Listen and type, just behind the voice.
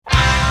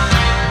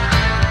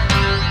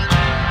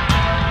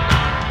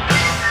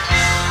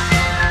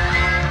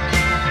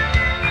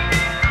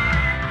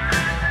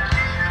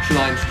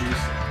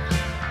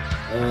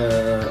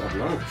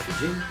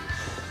introduce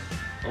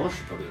I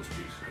should probably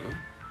introduce her.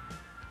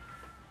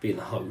 Being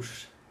the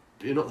host.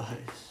 You're not the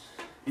host.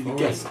 You're the Fine,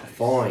 guest host.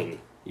 fine.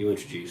 You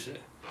introduce it.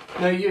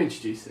 No, you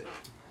introduce it.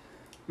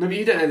 No, but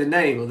you don't know the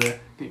name or the...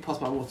 Can you pass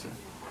my water?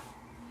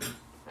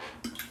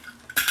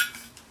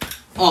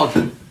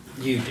 Oh,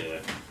 You do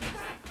it.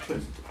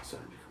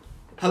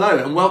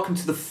 Hello and welcome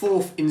to the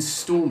 4th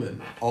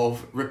instalment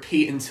of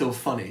Repeat Until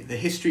Funny, the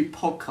history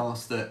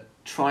podcast that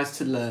tries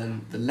to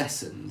learn the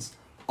lessons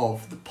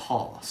of the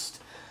past.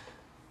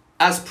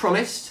 As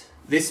promised,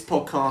 this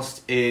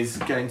podcast is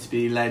going to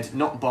be led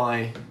not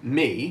by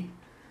me,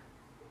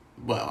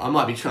 well, I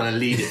might be trying to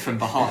lead it from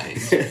behind,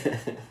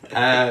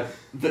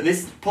 but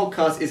this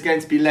podcast is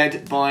going to be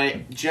led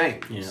by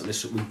James. Yeah,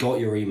 listen, we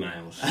got your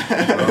emails.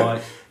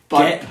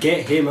 Right?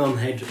 Get him on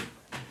head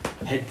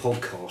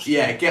podcast.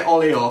 Yeah, get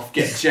Ollie off,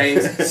 get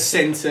James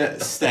centre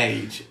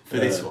stage for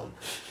this one.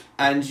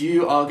 And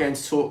you are going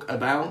to talk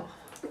about...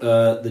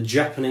 the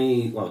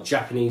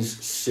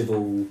Japanese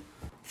civil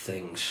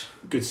things.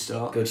 Good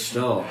start. Good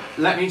start.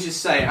 Let me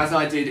just say, as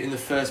I did in the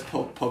first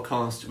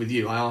podcast with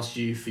you, I asked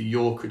you for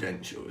your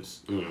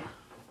credentials.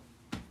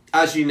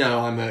 As you know,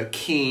 I'm a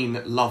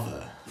keen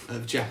lover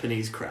of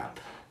Japanese crap.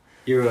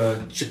 You're a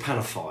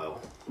Japanophile.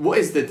 What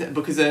is the...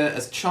 Because a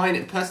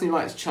person who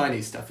likes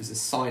Chinese stuff is a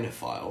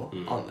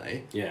Sinophile, aren't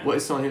they? Yeah. What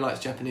is someone who likes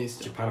Japanese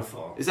stuff?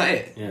 Japanophile. Is that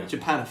it? Yeah.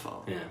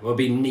 Japanophile. Yeah. Well, it'd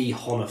be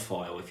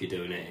Nihonophile if you're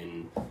doing it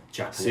in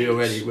Japanese.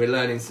 So we're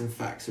learning some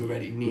facts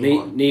already.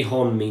 Nihon.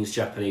 Nihon means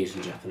Japanese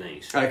in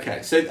Japanese.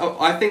 Okay, so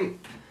I think...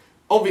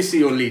 Obviously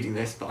you're leading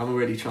this, but I'm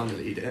already trying to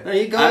lead it. No,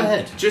 you go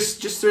ahead.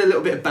 Just through a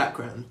little bit of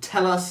background,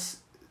 tell us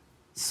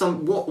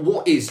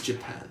what is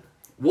Japan?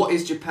 What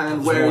is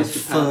Japan? Where is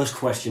Japan? First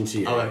question to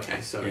you. Oh,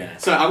 okay, sorry. Yeah.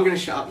 So I'm going to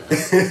shut up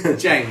now.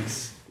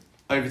 James,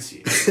 over to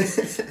you.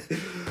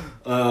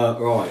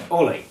 Right,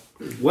 Ollie.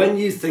 When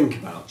you think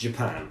about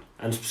Japan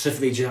and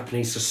specifically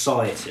Japanese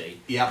society,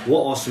 Yeah.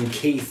 what are some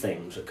key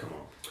things that come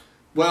up?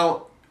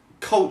 Well,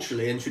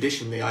 culturally and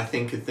traditionally, I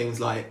think of things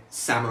like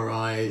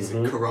samurais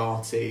and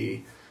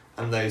karate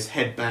and those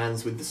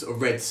headbands with the sort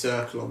of red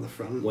circle on the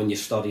front. When you're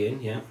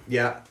studying, yeah.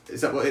 Yeah,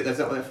 is that what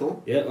they're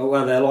for? Yeah,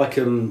 well, they're like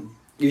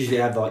usually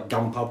have like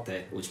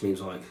ganpadde, which means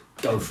like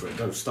go for it,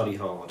 go study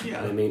hard.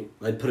 Yeah. I mean,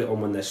 they put it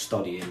on when they're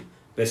studying,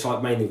 but it's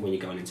like mainly when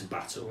you're going into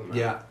battle. And that.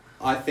 Yeah,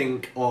 I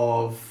think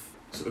of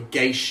sort of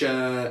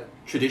geisha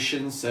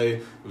traditions, so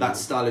that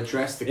style of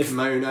dress, the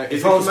kimono.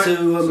 If I was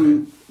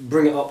to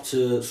bring it up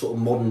to sort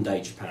of modern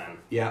day Japan,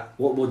 yeah,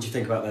 what do you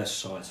think about their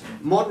society?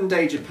 modern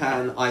day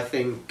Japan, I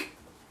think.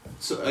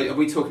 So are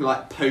we talking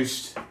like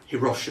post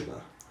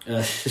Hiroshima?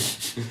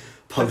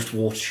 Post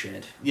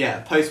watershed.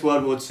 Yeah, post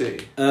World War II.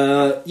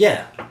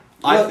 Yeah.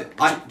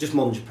 I just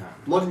modern Japan.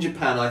 Modern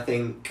Japan, I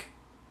think,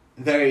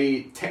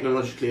 very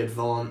technologically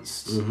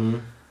advanced,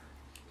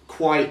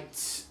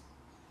 quite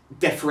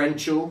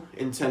deferential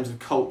in terms of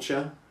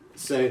culture.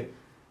 So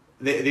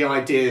the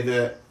idea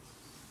that,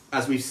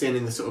 as we've seen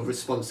in the sort of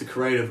response to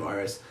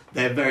coronavirus,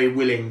 they're very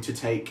willing to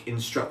take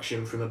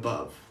instruction from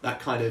above. That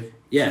kind of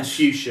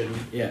Confucian.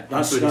 Yeah,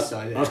 that's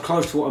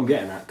close to what I'm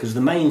getting at, because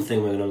the main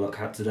thing we're going to look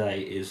at today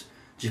is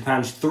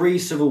Japan's 3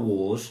 civil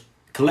wars,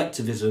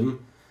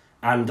 collectivism,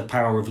 and the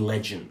power of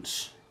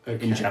legends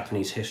in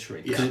Japanese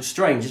history. Because it's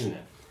strange, isn't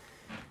it?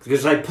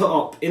 Because they put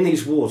up, in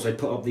these wars, they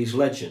put up these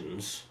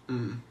legends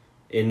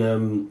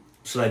in...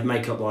 So they'd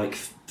make up like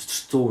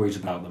stories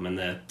about them and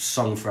they're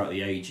sung throughout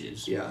the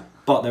ages. Yeah.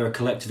 But they're a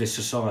collectivist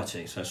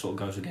society, so it sort of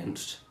goes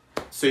against...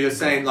 So you're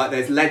saying like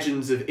there's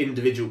legends of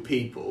individual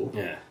people,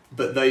 Yeah.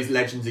 but those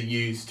legends are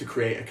used to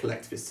create a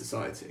collectivist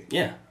society.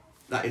 Yeah.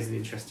 That is an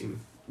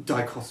interesting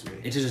dichotomy.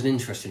 It is an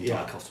interesting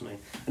dichotomy.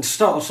 And to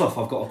start us off,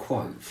 I've got a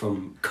quote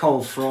from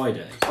Cole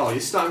Friday. Oh,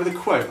 you're starting with a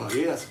quote, are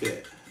you? That's a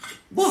bit...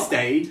 What?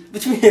 Stayed.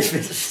 Between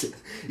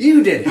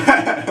you did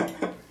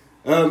it.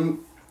 And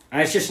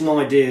it's just an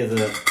idea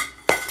that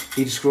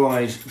he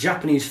describes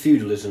Japanese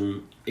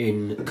feudalism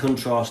in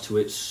contrast to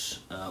its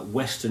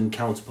Western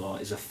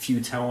counterpart is a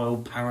futile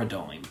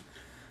paradigm.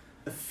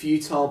 A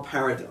futile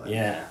paradigm?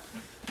 Yeah.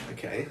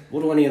 Okay.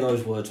 What do any of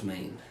those words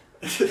mean?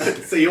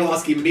 So you're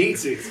asking me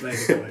to explain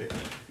the quote?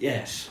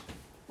 Yes.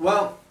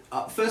 Well,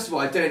 first of all,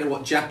 I don't know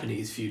what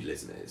Japanese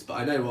feudalism is, but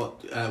I know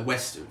what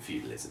Western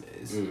feudalism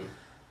is.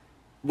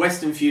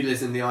 Western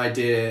feudalism, the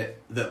idea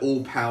that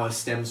all power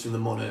stems from the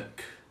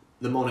monarch.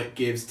 The monarch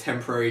gives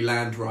temporary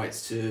land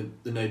rights to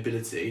the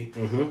nobility,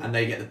 and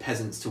they get the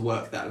peasants to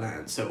work that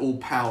land. So all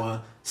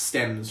power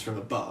stems from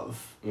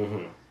above.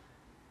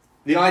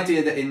 The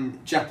idea that in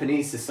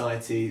Japanese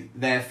society,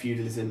 their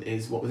feudalism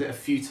is, what was it, a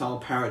futile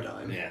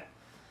paradigm? Yeah.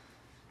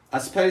 I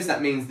suppose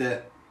that means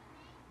that,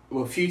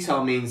 well,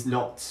 futile means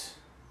not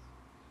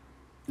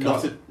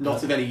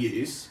of any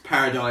use.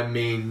 Paradigm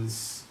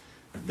means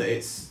that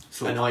it's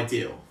an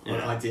ideal, or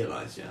an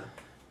idealised, yeah.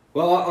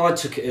 Well, I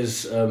took it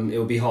as it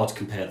would be hard to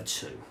compare the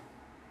two.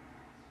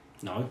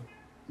 No?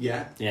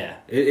 Yeah? Yeah.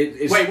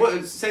 It's, Wait,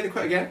 what? Say the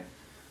quote again?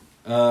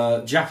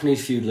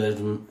 Japanese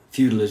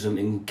feudalism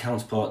in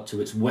counterpart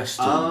to its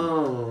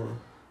Western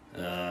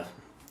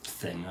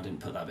thing. I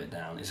didn't put that bit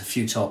down. It's a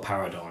futile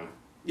paradigm.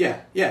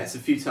 Yeah, it's a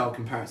futile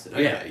comparison.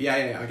 Okay.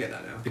 Yeah, I get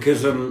that now.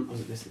 Because I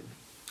wasn't listening.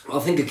 I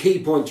think a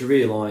key point to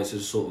realise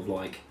as sort of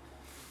like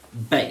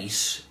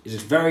base is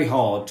it's very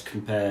hard to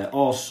compare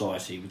our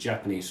society with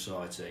Japanese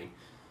society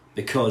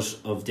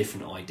because of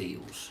different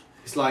ideals.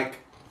 It's like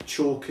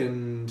chalk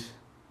and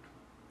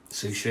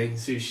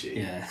sushi.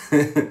 Yeah.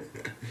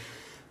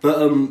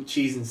 But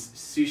cheese and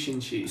sushi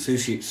and cheese.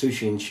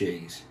 Sushi and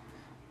cheese.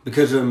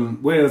 Because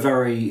we're a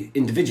very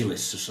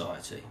individualist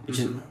society, which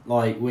is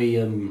like we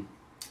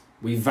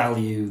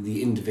value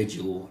the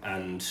individual,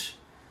 and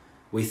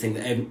we think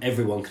that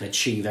everyone can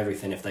achieve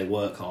everything if they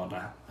work hard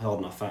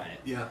enough at it.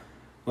 Yeah.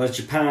 Whereas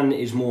Japan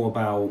is more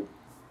about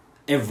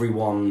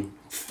everyone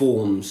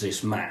forms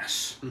this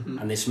mass,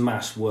 and this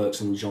mass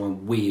works in the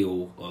giant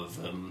wheel of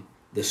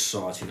the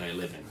society they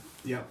live in.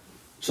 Yeah.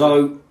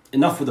 So,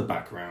 enough with the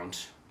background.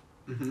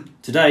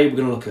 Today we're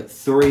going to look at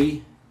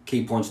 3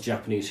 key points of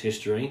Japanese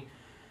history.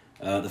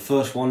 The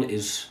first one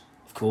is,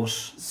 of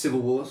course... Civil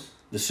Wars?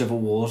 The Civil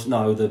Wars.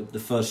 No, the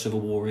first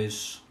Civil War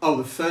is... Oh,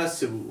 the first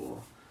Civil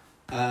War.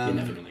 You're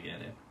never going to get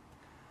it.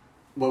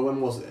 Well,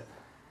 when was it?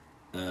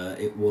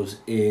 It was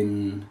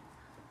in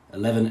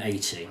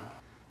 1180.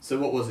 So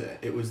what was it?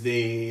 It was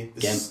the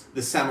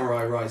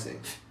Samurai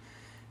Rising.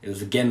 It was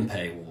the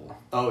Genpei War.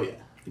 Oh, yeah.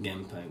 The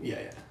Genpei War.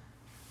 Yeah.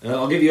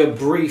 I'll give you a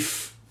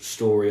brief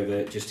story of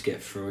it just to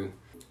get through.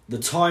 The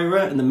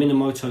Taira and the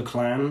Minamoto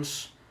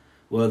clans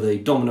were the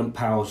dominant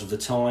powers of the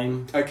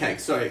time. Okay,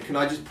 sorry, can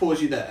I just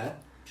pause you there?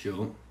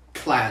 Sure.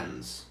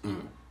 Clans.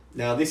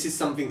 Now, this is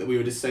something that we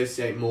would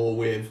associate more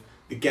with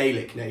the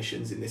Gaelic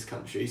nations in this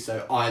country,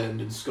 so Ireland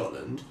and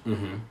Scotland.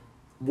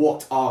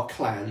 What are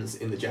clans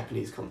in the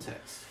Japanese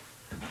context?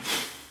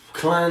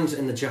 Clans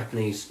in the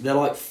Japanese, they're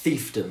like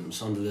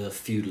fiefdoms under the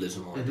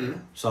feudalism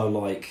idea. So,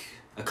 like,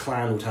 a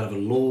clan would have a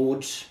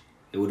lord.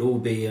 It would all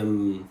be it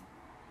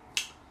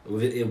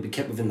would be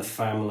kept within the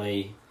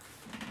family.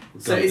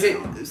 So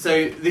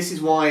this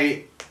is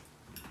why,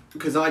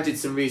 because I did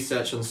some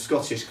research on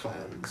Scottish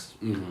clans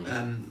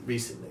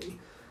recently,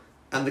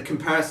 and the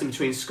comparison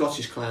between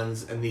Scottish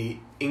clans and the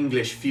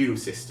English feudal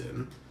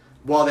system,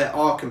 while there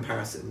are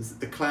comparisons,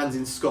 the clans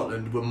in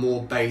Scotland were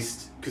more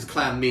based, because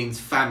clan means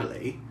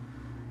family,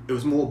 it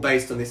was more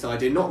based on this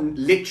idea, not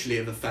literally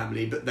of a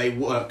family, but they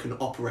work and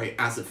operate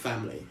as a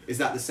family. Is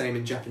that the same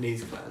in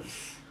Japanese clans?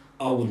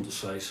 I wouldn't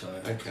say so.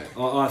 Okay.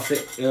 I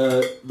think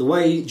the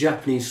way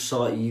Japanese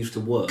society used to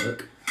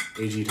work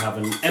is you'd have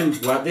an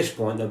emperor. Well, at this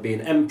point, there'd be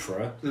an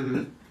emperor,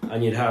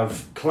 and you'd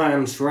have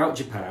clans throughout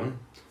Japan.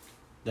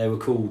 They were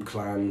called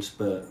clans,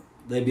 but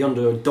they'd be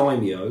under a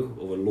daimyo,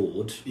 or a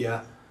lord.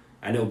 Yeah.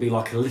 And it would be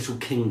like a little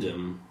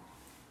kingdom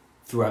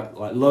throughout,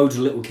 like loads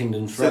of little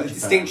kingdoms throughout Japan. So the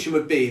distinction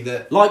would be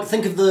that... Like,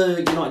 think of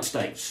the United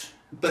States.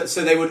 But,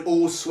 so they would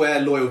all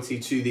swear loyalty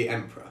to the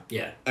emperor?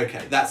 Yeah.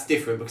 Okay, that's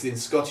different, because in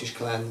Scottish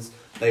clans,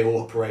 they all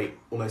operate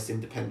almost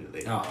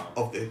independently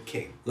of the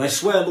king. They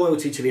swear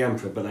loyalty to the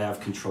emperor, but they have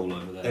control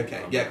over their...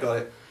 Okay, yeah, got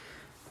it.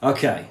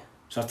 Okay,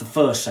 so that's the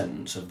first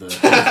sentence of the...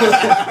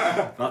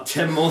 about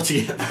 10 more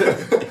to get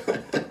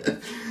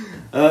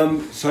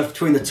so it's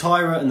between the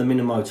Taira and the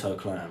Minamoto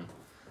clan.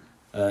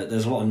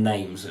 There's a lot of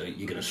names that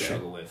you're going to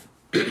struggle with.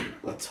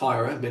 Well,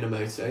 Taira,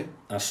 Minamoto.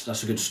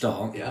 That's a good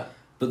start. Yeah.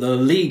 But the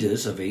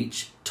leaders of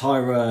each,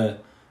 Taira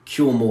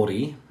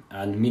Kiyomori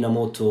and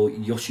Minamoto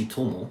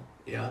Yoshitomo,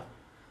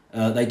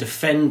 they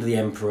defend the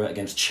emperor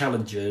against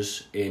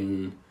challengers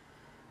in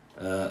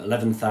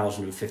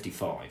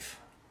 11,055.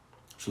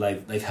 So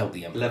they've helped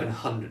the emperor.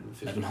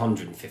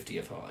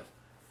 1155.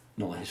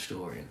 Not a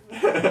historian.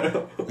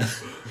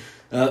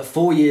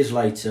 4 years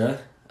later,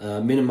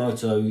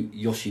 Minamoto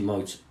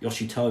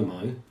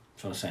Yoshitomo,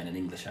 trying to say it in an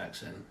English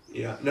accent.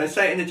 Yeah. No,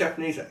 say it in a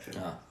Japanese accent.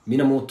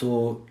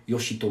 Minamoto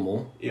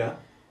Yoshitomo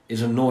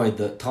is annoyed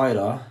that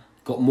Taira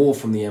got more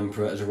from the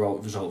emperor as a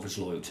result of his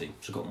loyalty.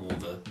 So got more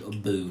of a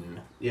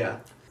boon. Yeah.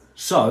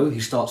 So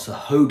he starts the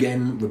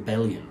Hogen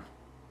Rebellion.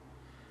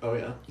 Oh,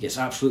 yeah. He gets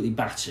absolutely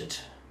battered.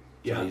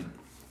 Yeah. So he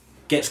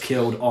gets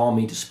killed,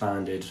 army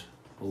disbanded,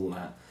 all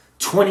that.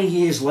 20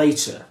 years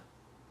later,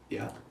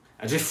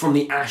 as if from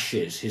the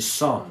ashes, his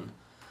son,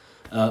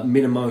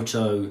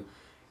 Minamoto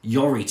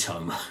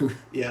Yoritomo,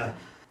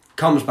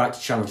 comes back to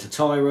challenge the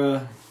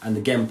Taira, and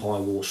the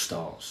Genpei War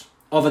starts.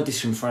 Other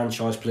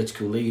disenfranchised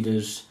political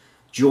leaders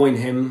join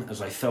him as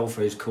they fell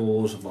for his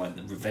cause of like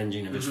the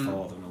revenging of his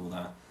father and all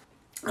that.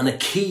 And the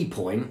key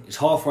point is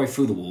halfway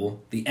through the war,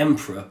 the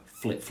emperor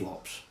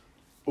flip-flops.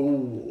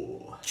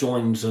 Ooh.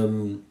 Joins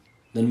the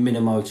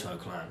Minamoto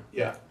clan.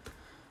 Yeah.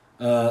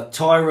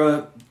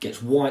 Taira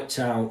gets wiped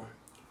out.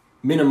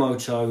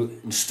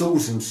 Minamoto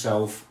installs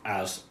himself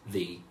as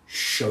the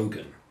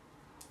shogun.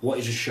 What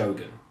is a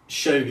shogun?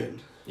 Shogun.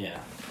 Yeah.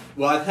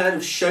 Well, I've heard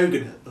of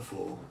shogunate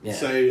before. Yeah.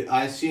 So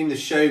I assume the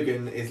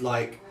shogun is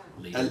like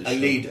a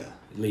leader.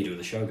 Leader of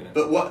the shogunate.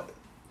 But what...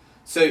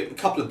 So, a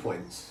couple of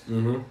points.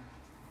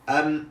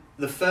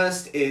 The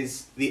first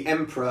is the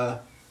emperor...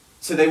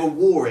 So they were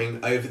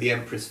warring over the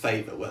emperor's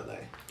favour, weren't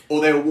they?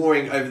 Or they were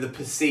warring over the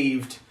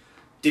perceived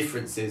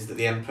differences that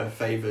the emperor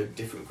favoured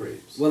different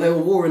groups? Well, they were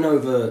warring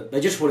over. They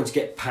just wanted to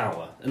get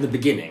power in the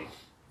beginning.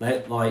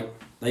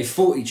 They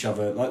fought each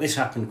other. Like this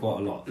happened quite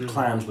a lot.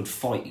 Clans would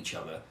fight each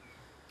other.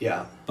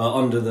 Yeah. But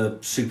under the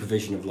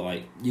supervision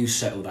of you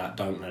settle that,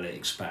 don't let it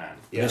expand.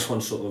 Yeah. This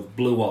one sort of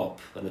blew up,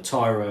 and the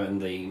Taira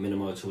and the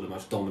Minamoto were the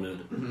most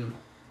dominant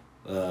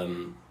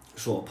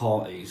sort of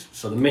parties.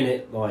 So the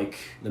minute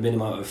the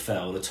Minamoto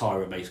fell, the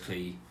Taira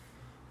basically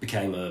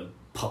became a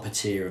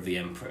puppeteer of the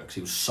emperor because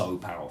he was so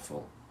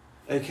powerful.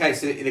 Okay,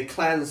 so the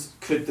clans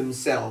could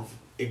themselves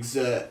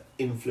exert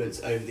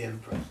influence over the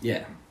emperor.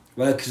 Yeah,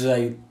 well, because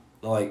they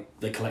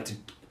collected,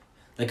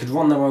 they could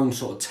run their own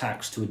sort of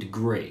tax to a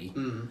degree,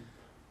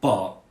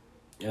 but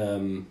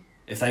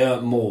if they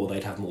earned more,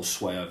 they'd have more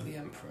sway over the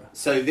emperor.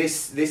 So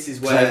this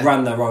is where they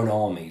ran their own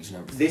armies and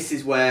everything. This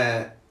is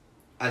where,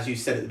 as you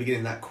said at the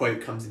beginning, that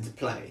quote comes into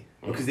play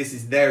because this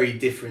is very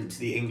different to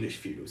the English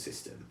feudal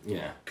system.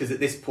 Yeah, because at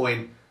this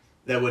point,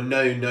 there were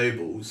no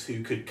nobles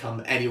who could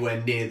come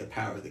anywhere near the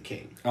power of the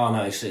king. Oh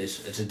no, it's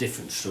a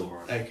different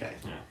story. Okay,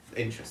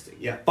 interesting.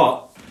 Yeah,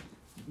 but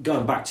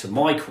going back to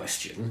my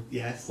question,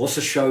 yes, what's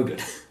a shogun?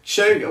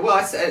 Shogun. Well,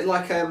 I said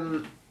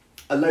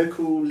a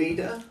local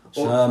leader.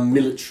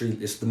 Military.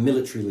 It's the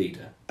military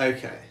leader.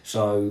 Okay.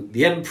 So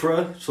the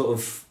emperor sort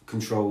of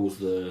controls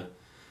the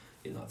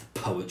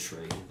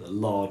poetry, the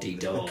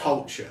la-di-da. The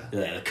culture.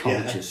 Yeah, the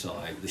culture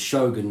side. The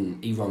shogun,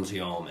 he runs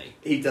the army.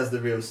 He does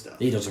the real stuff.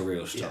 He does the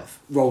real stuff.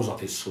 Rolls up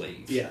his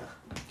sleeves. Yeah.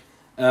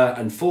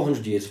 And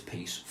 400 years of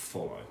peace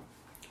follow.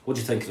 What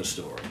do you think of the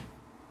story?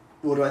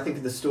 What do I think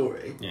of the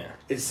story? Yeah.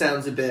 It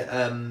sounds a bit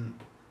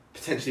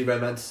potentially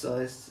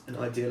romanticised and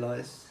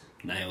idealised.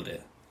 Nailed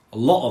it. A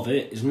lot of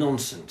it is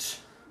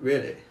nonsense.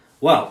 Really?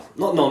 Well,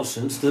 not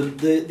nonsense.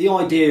 The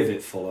idea of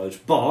it follows,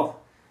 but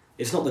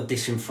it's not the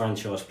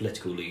disenfranchised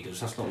political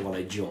leaders. That's not why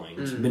they joined.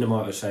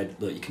 Minamoto said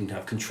that you can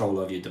have control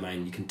over your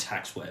domain, you can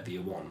tax whatever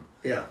you want.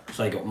 Yeah.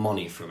 So they got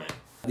money from it.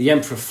 The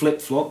emperor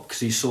flip-flopped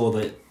because he saw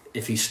that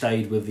if he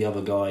stayed with the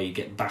other guy, he'd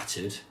get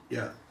battered.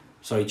 Yeah.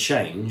 So he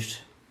changed.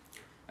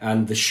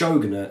 And the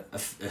shogunate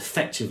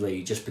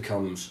effectively just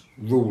becomes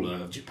ruler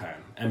of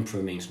Japan.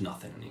 Emperor means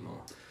nothing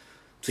anymore.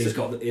 So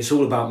it's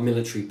all about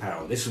military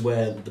power. This is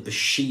where the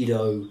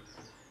Bushido,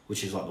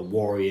 which is like the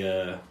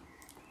warrior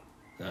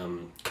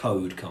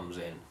code, comes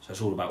in. So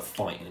it's all about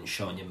fighting and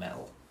showing your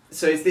mettle.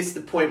 So is this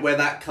the point where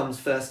that comes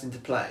first into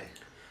play?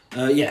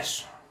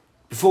 Yes.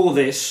 Before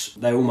this,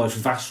 they're almost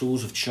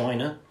vassals of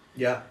China.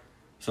 Yeah.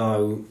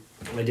 So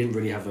they didn't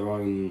really have their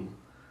own...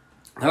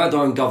 They had their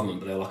own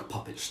government, but they were like a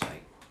puppet state.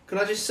 Can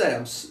I just say,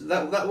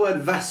 that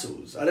word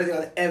vassals, I don't think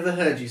I've ever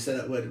heard you say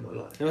that word in my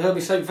life. You ever heard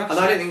me say vassal?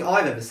 And I don't think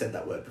I've ever said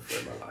that word before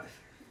in my life.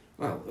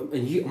 Well,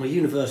 I'm a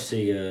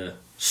university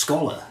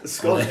scholar. A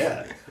scholar,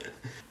 yeah.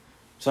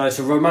 So it's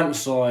a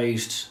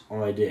romanticised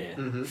idea.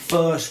 Mm-hmm.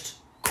 First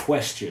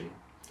question,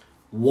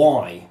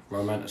 why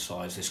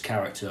romanticise this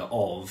character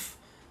of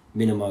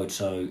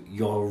Minamoto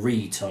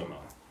Yoritomo?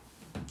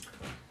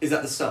 Is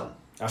that the son?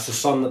 That's the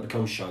son that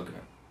becomes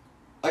shogunate.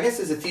 I guess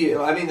there's a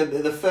few. I mean,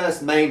 the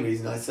first main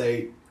reason I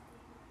say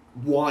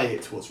why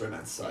it was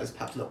romanticised,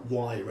 perhaps not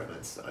why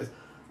romanticised,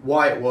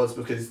 why it was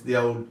because the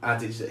old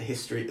adage that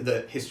history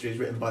is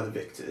written by the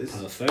victors.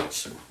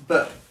 Perfect.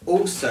 But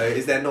also,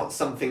 is there not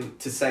something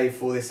to say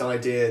for this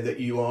idea that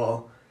you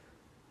are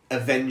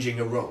avenging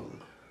a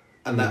wrong,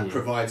 and that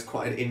provides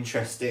quite an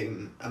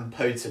interesting and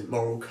potent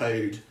moral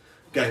code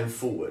going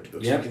forward?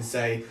 Because you can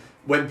say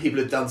when people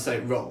have done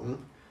something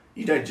wrong,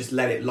 you don't just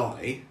let it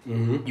lie.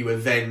 You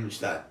avenge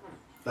that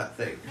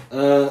thing.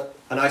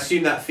 And I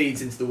assume that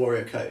feeds into the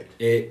warrior code.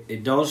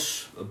 It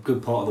does. A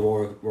good part of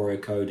the warrior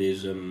code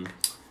is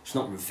it's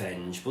not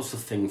revenge. What's the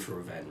thing for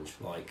revenge?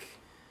 Like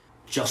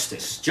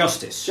justice.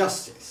 Justice,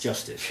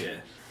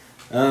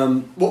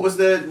 yeah. What was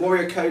the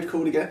warrior code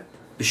called again?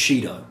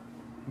 Bushido.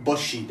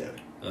 Bushido.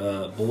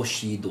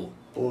 Bushido.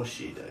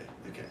 Bushido.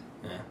 Okay.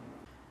 Yeah.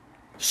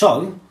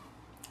 So,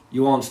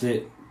 you answered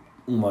it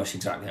almost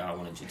exactly how I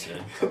wanted you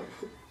to.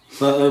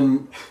 But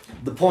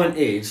the point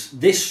is,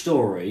 this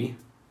story,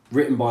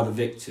 written by the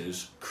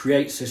victors,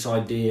 creates this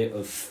idea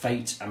of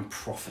fate and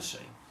prophecy.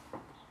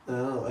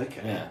 Oh,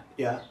 okay. Yeah.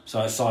 Yeah.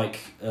 So it's like,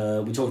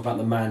 we talked about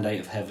the mandate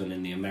of heaven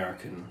in the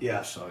American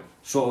episode.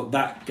 So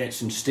that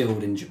gets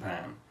instilled in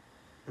Japan.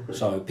 Mm-hmm.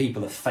 So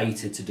people are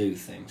fated to do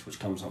things, which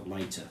comes up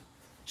later.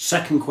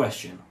 Second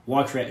question,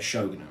 why create a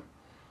shogunate?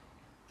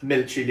 A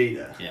military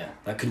leader. Yeah,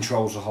 that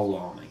controls the whole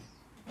army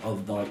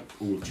of all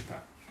of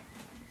Japan.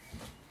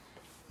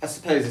 I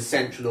suppose a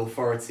central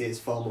authority is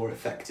far more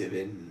effective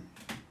in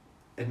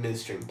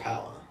administering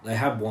power. They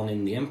had one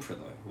in the emperor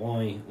though.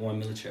 Why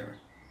military?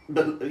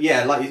 But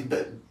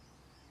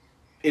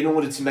in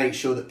order to make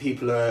sure that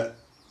people are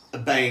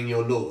obeying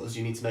your laws,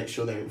 you need to make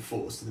sure they're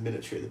enforced, and the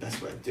military are the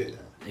best way of doing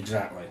that.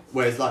 Exactly.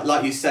 Whereas,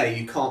 like you say,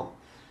 you can't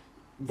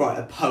write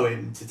a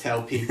poem to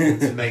tell people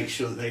to make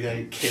sure that they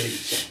don't kill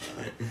each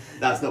other.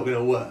 That's not going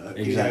to work.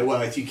 Exactly. You know,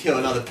 well, if you kill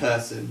another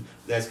person,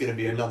 there's going to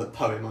be another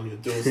poem on your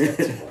doorstep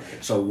tomorrow.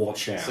 So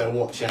watch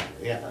out.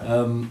 Yeah.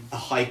 A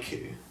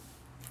haiku.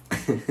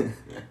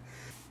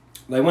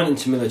 they went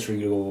into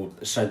military law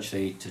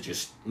essentially to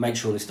just make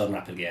sure this doesn't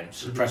happen again,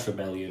 suppress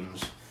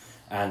rebellions,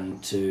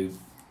 and to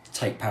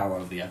take power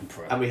over the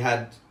emperor. And we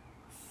had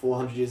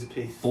 400 years of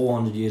peace.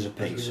 400 years of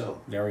peace.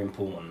 Very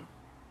important.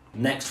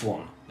 Next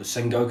one, the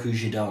Sengoku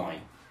Jidai.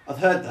 I've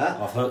heard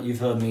that. You've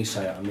heard me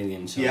say it a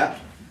million times. Yeah.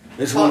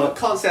 This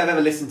can't say I've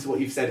ever listened to what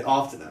you've said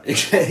after that.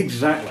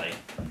 Exactly.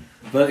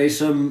 But it's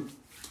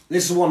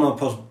this is the one I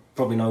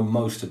probably know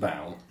most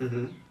about.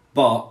 Mm-hmm.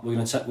 But we're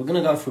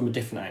gonna go from a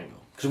different angle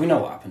because we know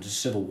what happens. It's a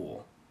civil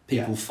war.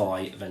 People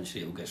fight.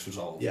 Eventually, it all gets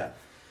resolved. Yeah.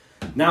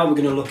 Now we're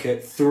going to look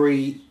at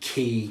 3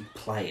 key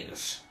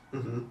players.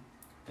 Mm-hmm.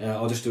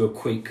 I'll just do a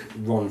quick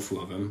run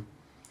through of them.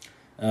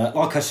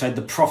 Like I said,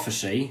 the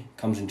prophecy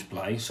comes into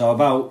play. So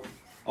about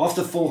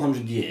after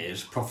 400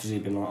 years, prophecy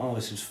had been like, oh,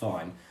 this is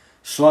fine.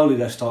 Slowly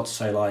they start to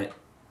say like,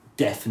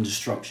 death and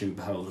destruction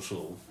beheld us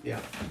all. Yeah.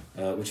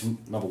 Which is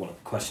another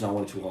question I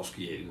wanted to ask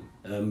you.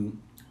 Do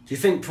you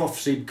think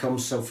prophecy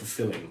becomes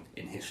self-fulfilling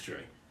in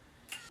history?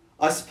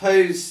 I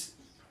suppose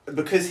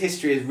because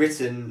history is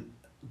written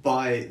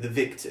by the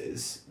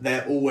victors,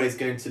 they're always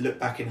going to look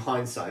back in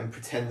hindsight and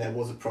pretend there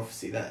was a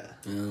prophecy there.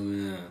 Oh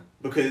yeah.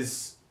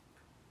 Because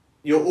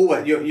you're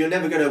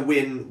never going to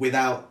win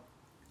without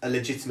a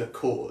legitimate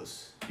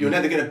cause.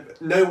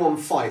 No one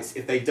fights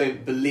if they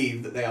don't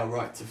believe that they are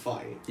right to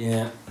fight.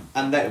 Yeah.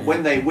 And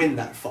when they win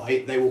that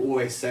fight, they will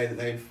always say that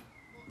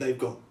they've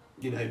got,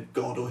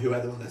 God or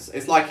whoever on this.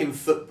 It's like in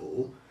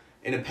football,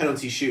 in a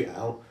penalty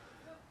shootout,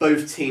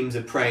 both teams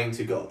are praying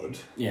to God.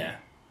 Yeah.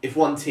 If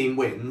one team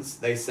wins,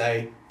 they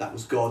say that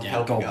was God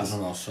helping God us. was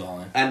on our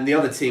side. And the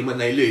other team, when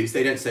they lose,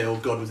 they don't say, "Oh,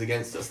 God was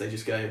against us." They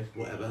just go,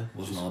 "Whatever."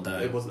 Wasn't our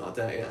day. It wasn't our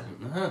day.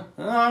 Yeah. Uh-huh.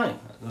 All right.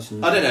 I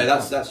don't know.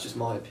 That's just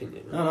my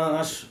opinion. No,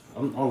 I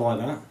like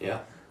that.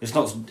 Yeah. It's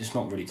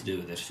not really to do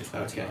with this. Just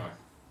okay.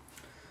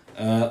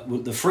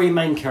 The 3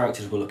 main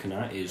characters we're looking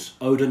at is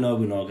Oda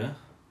Nobunaga.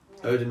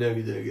 Oda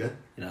Nobunaga.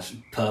 That's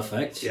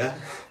perfect. Yeah.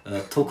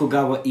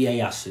 Tokugawa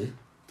Ieyasu.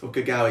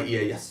 Tokugawa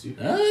Ieyasu.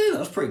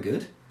 That's pretty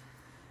good.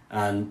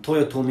 And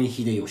Toyotomi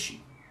Hideyoshi.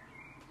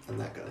 And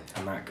that guy.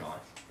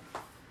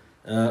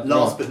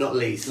 Last but not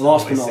least.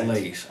 Last but not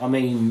least. I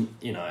mean,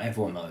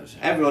 everyone knows.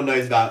 Everyone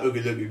knows about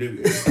Uga Luga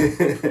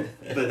Luga.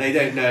 But they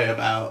don't know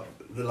about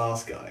the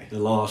last guy. The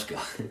last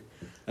guy.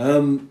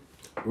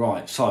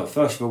 Right, so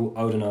first of all,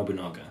 Oda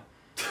Nobunaga.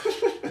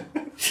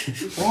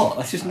 What?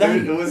 That's his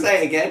name. We'll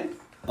say it again.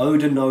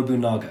 Oda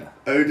Nobunaga.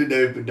 Oda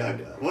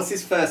Nobunaga. What's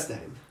his first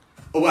name?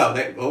 Oh, well,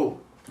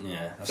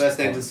 yeah. First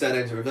names and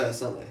surnames are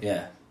reversed, aren't they?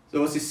 Yeah. So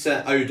what's his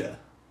Oda?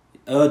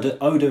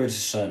 Oda is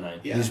his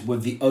surname. Yeah. He's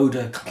with the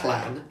Oda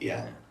clan.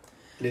 Yeah.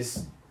 And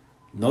his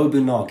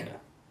Nobunaga.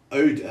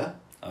 Oda.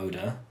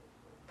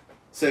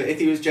 So if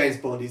he was James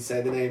Bond, he'd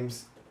say the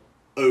name's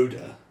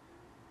Oda.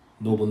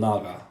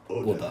 Nobunaga.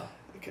 Oda.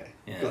 Okay.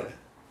 Yeah. Got it.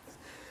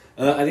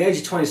 At the age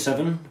of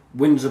 27,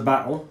 wins a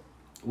battle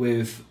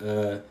with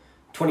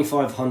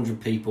 2,500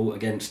 people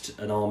against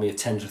an army of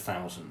tens of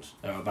thousands.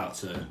 They were about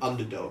to...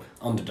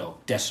 Underdog,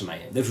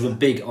 decimate it. This was a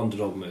big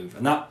underdog move.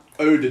 And that...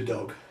 Oda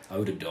dog.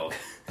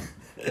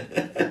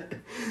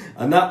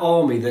 And that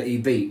army that he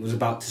beat was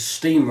about to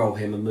steamroll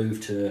him and move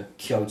to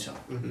Kyoto.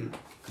 Mm-hmm.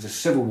 Because a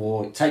civil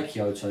war, take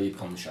Kyoto, you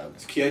become the shogun.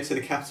 Is Kyoto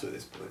the capital at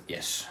this point?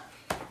 Yes.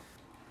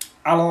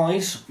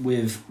 Allies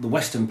with the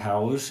Western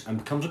powers and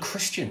becomes a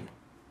Christian.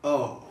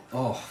 Oh,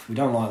 we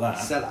don't like that.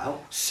 Sell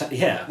out.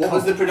 Yeah. What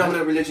was the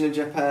predominant religion in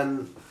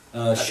Japan?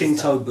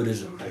 Shinto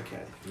Buddhism.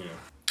 Okay. Yeah.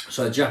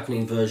 So a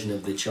Japanese version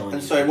of the Chinese.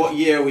 And sorry, what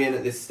year are we in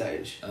at this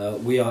stage?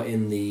 We are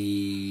in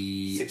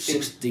the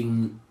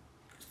 16th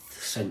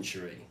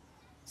century.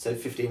 So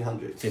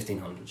 1500s.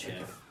 1500s,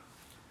 yeah.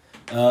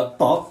 Okay.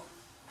 But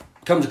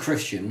becomes a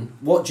Christian.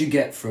 What do you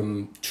get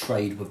from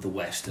trade with the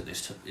West at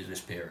this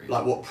period?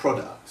 Like what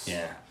products?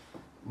 Yeah.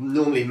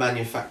 Normally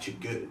manufactured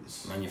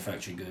goods.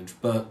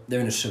 But they're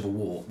in a civil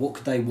war. What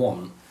could they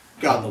want?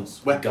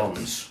 Guns. Weapons.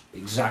 Guns.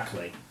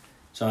 Exactly.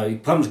 So he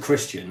becomes a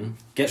Christian,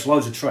 gets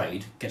loads of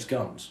trade, gets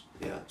guns.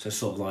 Yeah. So it's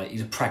sort of like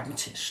he's a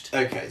pragmatist.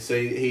 Okay, so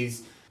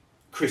he's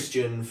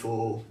Christian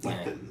for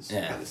weapons,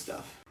 kind of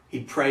stuff.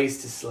 He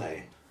prays to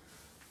slay.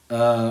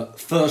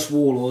 First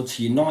warlord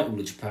to unite all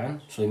of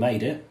Japan, so he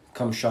made it.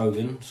 Comes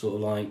shogun, sort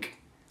of like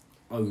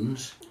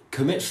owns.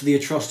 Commits the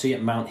atrocity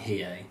at Mount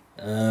Hiei.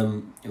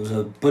 It was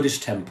a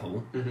Buddhist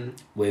temple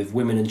with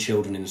women and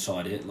children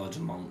inside it, loads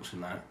of monks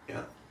and that.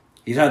 Yeah.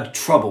 He's had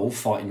trouble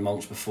fighting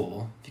monks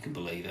before, if you can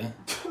believe it.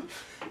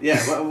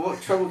 Yeah,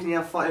 what trouble can you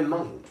have fighting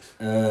monks?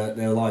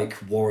 They're like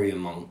warrior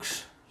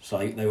monks. So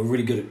they were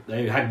really good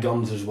they had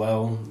guns as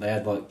well. They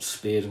had like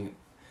spears and...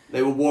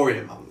 They were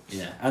warrior monks.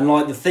 Yeah, and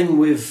like the thing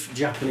with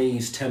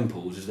Japanese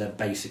temples is they're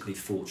basically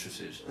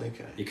fortresses.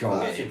 Okay. You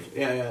can't get in.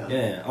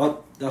 Yeah.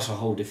 That's a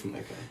whole different...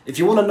 Okay. If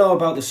you want to know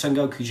about the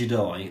Sengoku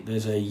Jidai,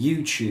 there's a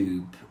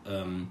YouTube...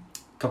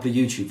 couple of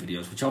YouTube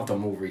videos, which I've done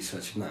more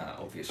research than that,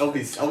 obviously.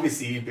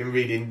 Obviously you've been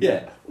reading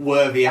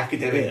worthy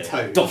academic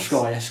tomes.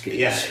 Dostoevsky.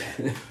 Yeah.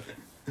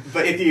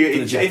 But if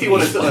you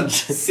want to sort of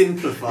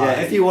simplify...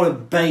 Yeah, if you want a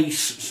base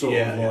sort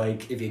of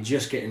like, if you're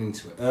just getting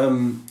into it.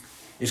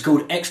 It's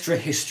called Extra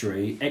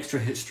History. Extra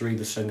History,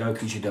 the Sengoku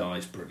Jidai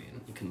is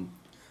brilliant. You can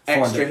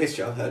find Extra it.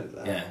 History, I've heard of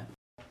that. Yeah.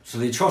 So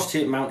the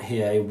atrocity at Mount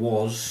Hiei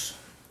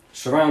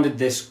surrounded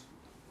this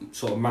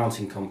sort of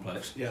mountain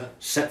complex. Yeah.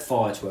 Set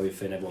fire to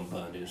everything, everyone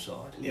burned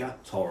inside. Yeah.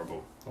 It's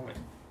horrible. Right.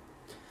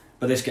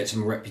 But this gets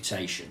him a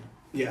reputation.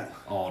 Yeah.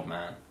 Hard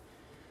man.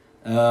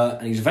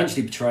 And he's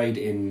eventually betrayed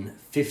in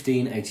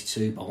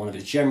 1582 by one of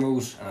his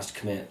generals and has to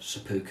commit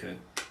seppuku.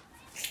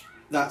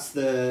 That's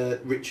the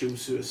ritual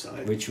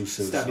suicide. Ritual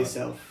suicide. Stab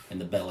yourself. In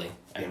the belly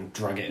and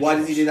drag it. Why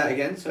does he do that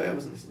again? Sorry, I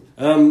wasn't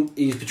listening.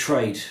 He's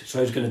betrayed,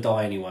 so he's going to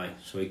die anyway,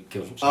 so he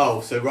kills himself.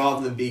 Oh, so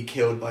rather than be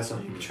killed by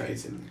someone who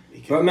betrays him, he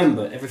kills But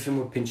remember, everything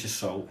with a pinch of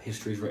salt,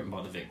 history is written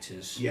by the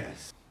victors.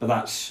 Yes. But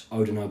that's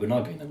Oda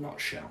Nobunaga in a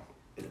nutshell.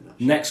 In a nutshell.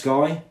 Next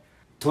guy,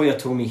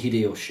 Toyotomi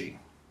Hideyoshi.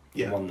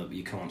 Yeah. The one that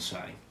you can't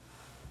say.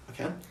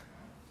 Okay.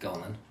 Go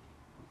on then.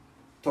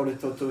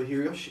 Toritoto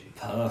Hiroshi.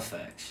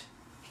 Perfect.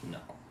 No.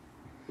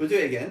 We'll do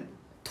it again.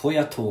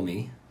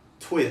 Toyotomi.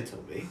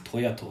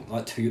 Toyotomi.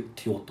 Like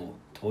Kyoto.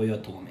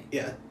 Toyotomi.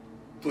 Yeah.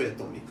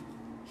 Toyotomi.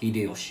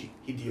 Hideyoshi.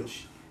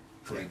 Hideyoshi.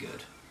 Very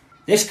good.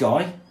 This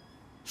guy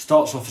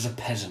starts off as a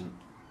peasant.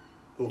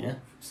 Oh, Yeah.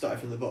 started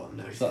from the bottom.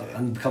 No,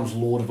 And becomes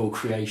lord of all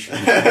creation.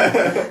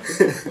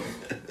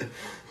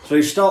 So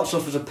he starts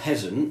off as a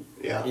peasant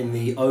yeah. in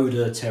the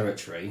Oda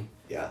territory,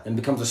 Yeah. then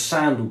becomes a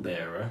sandal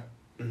bearer.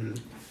 Mm-hmm.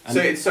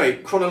 And Sorry,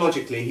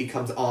 chronologically, he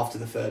comes after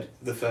the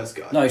first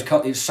guy. No, he's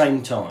cut. It's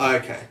same time. Oh,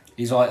 okay.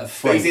 He's like a But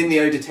friend. he's in the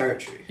Oda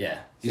territory. Yeah.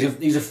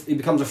 He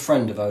becomes a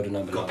friend of Oda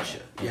Nobunaga. Gotcha.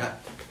 Yeah.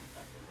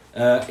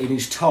 And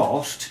he's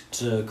tasked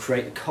to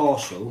create a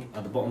castle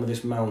at the bottom of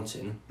this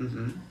mountain,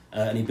 Mm-hmm.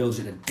 and he builds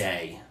it in a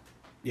day.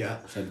 Yeah.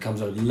 So he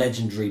becomes a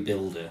legendary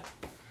builder.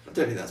 I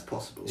don't think that's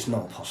possible. It's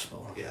not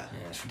possible. Yeah.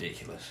 It's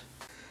ridiculous.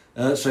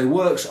 So he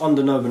works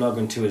under Nobunaga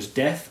until his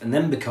death, and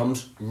then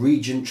becomes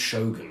Regent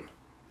Shogun.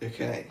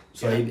 Okay.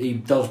 So yeah. he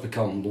does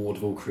become Lord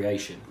of all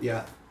creation.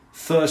 Yeah.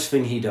 First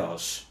thing he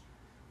does,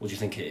 what do you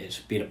think it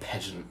is? Being a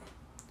peasant.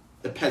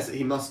 The peasant.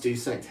 He must do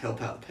something to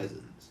help out the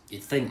peasants.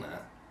 You'd think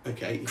that.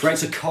 Okay.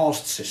 Creates a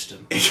caste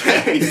system. he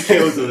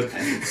kills all the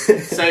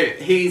peasants. So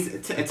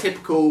he's a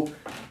typical.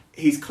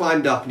 He's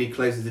climbed up and he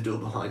closes the door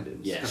behind him.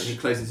 Yes. And he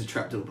closes the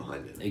trap door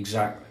behind him.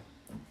 Exactly.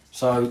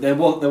 So there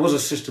was a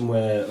system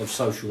of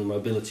social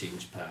mobility in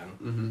Japan.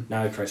 Mm-hmm.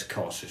 Now he creates a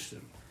caste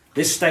system.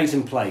 This stays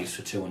in place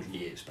for 200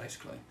 years,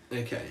 basically.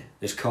 Okay.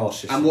 This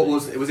caste system. And what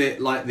was it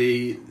like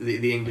the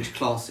English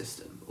class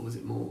system, or was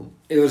it more?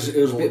 It was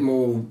a bit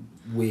more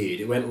weird.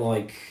 It went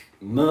like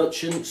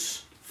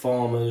merchants,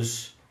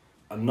 farmers,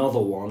 another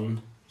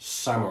one,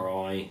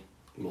 samurai,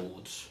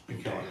 lords.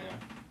 Okay.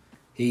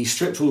 He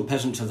stripped all the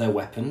peasants of their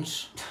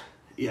weapons.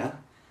 Yeah.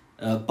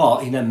 But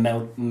he then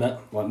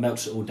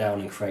melts it all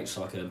down and creates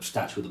like a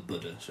statue of the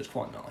Buddha, so it's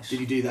quite nice. Did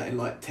you do that in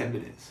like 10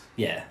 minutes?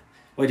 Yeah,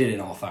 we did it in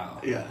half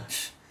hour. Yeah.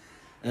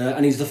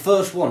 And he's the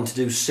first one to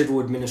do civil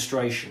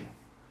administration.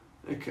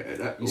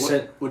 Okay.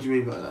 What do you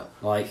mean by that?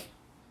 Like,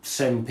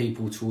 send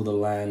people to all the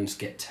lands,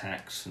 get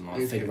tax, and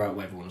like figure out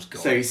where everyone's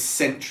gone. So he's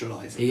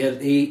centralising.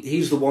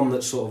 He's the one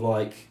that sort of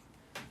like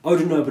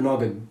Oda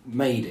Nobunaga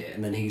made it,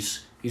 and then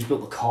he's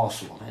built the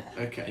castle on it.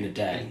 Okay. In a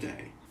day.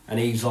 And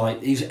he's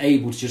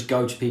able to just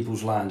go to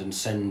people's land and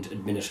send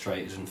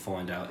administrators and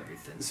find out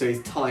everything. So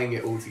he's tying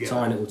it all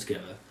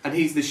together. And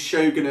he's the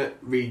shogunate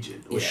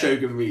region, or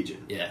shogun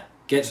region. Yeah.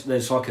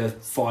 There's like a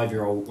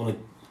 5-year-old, one of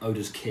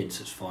Oda's kids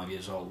that's 5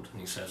 years old,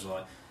 and he says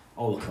like,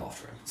 I'll look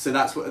after him. So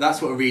that's what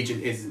a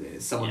regent is, isn't it?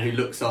 It's someone who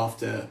looks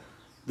after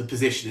the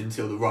position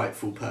until the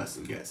rightful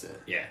person gets it.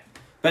 Yeah.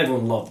 But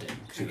everyone loved him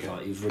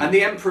because he was really. And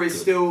the emperor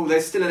is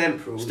there's still an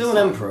emperor. Still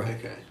an emperor.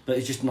 Okay. But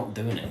he's just not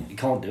doing it. He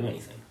can't do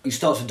anything. He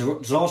starts a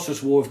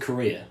disastrous war of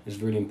Korea.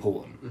 Is really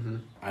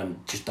important,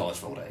 and just dies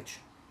of old age.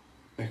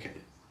 Okay.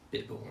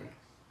 Bit boring.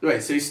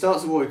 Right. So he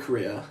starts a war of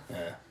Korea.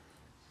 Yeah.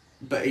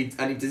 But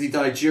does he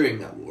die during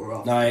that war or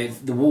after? No,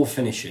 the war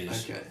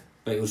finishes. Okay.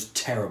 But it was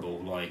terrible.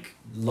 Like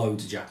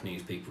loads of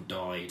Japanese people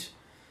died.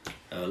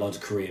 Loads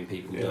of Korean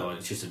people died.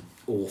 It's just an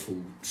awful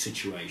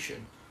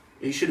situation.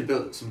 He should have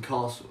built some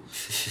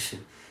castles.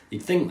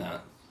 You'd think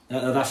that.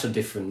 That's a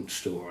different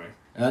story.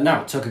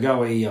 Now,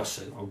 Tokugawa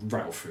Ieyasu. I'll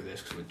rattle through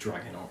this because we're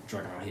dragging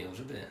our heels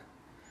a bit.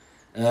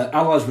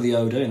 Allies with the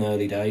Oda in the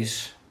early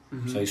days,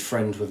 so he's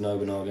friends with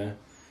Nobunaga.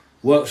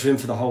 Works with him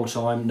for the whole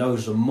time,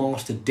 knows a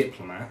master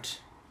diplomat.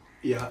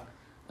 Yeah.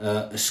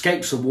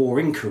 Escapes a war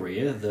in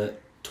Korea that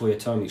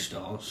Toyotomi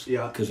starts,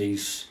 because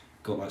he's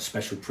got like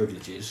special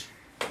privileges,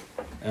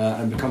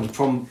 and becomes a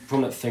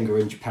prominent figure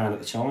in Japan at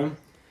the time.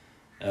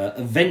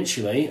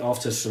 Eventually,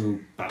 after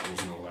some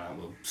battles and all that,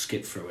 we'll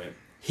skip through it,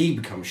 he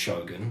becomes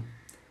shogun.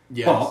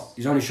 Yes. But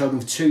he's only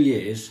shogun for 2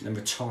 years and then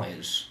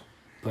retires,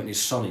 putting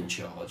his son in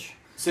charge.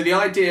 So the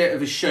idea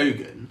of a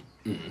shogun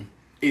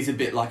is a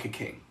bit like a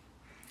king.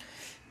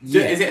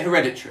 Yeah. Is it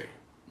hereditary?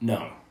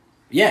 No.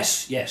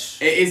 Yes.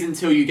 It is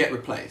until you get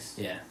replaced.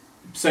 Yeah.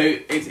 So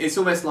it's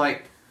almost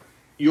like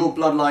your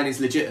bloodline is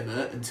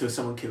legitimate until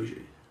someone kills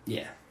you.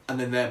 Yeah. And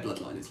then their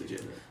bloodline is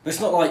legitimate. But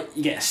it's not like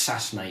you get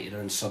assassinated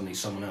and suddenly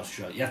someone else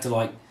shows. You have to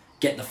like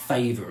get the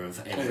favour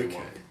of everyone.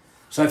 Okay.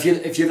 So if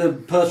you're the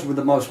person with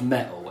the most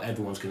metal,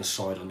 everyone's going to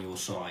side on your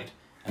side,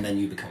 and then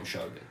you become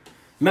shogun.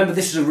 Remember,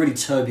 this is a really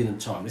turbulent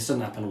time. This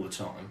doesn't happen all the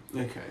time.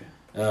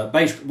 Okay.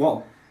 Basically,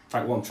 what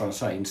I'm trying to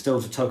say, instead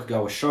of the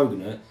Tokugawa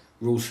shogunate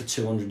rules for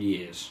 200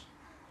 years.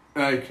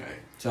 Okay.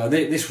 So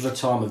this was a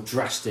time of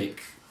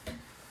drastic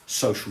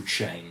social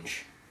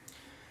change.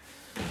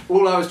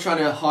 All I was trying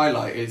to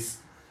highlight is,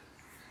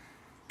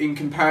 in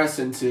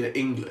comparison to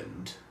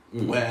England,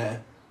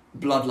 where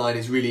bloodline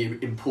is really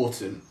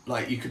important,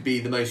 like you could be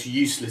the most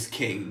useless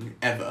king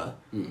ever,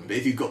 but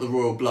if you've got the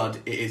royal blood,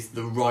 it is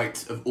the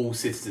right of all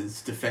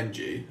citizens to defend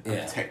you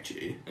and protect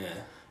you. Yeah.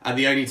 And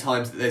the only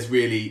times that there's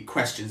really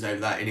questions over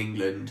that in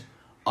England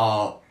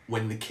are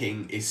when the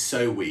king is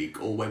so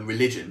weak or when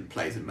religion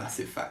plays a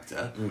massive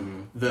factor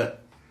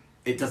that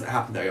it doesn't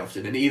happen very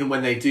often. And even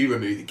when they do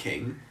remove the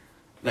king,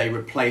 they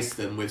replace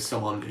them with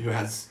someone who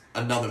has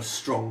another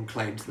strong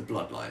claim to the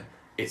bloodline.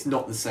 It's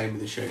not the same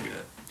with the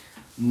shogunate.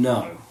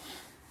 No.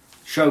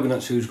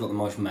 Shogunate's who's got the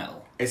most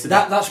metal.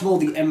 That's more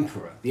the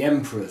emperor. The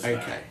emperor's okay.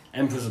 there.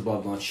 Emperor's the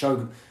bloodline.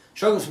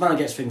 Shogun's the man who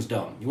gets things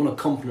done. You want a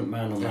competent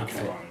man on that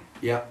throne.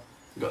 Yeah,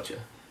 gotcha.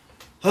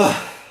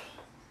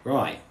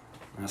 Right.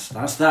 That's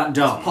that done.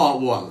 That's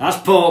part one. That's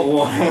part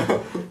one.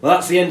 Well,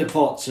 that's the end of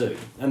part two.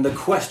 And the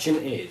question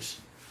is,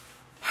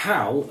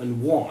 how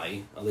and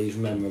why are these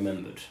men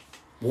remembered?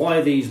 Why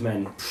are these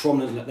men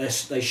prominent?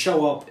 They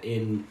show up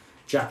in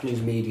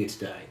Japanese media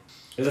today.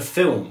 There's a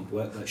film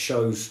that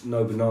shows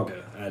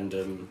Nobunaga and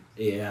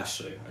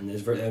Ieyasu, and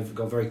they've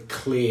got very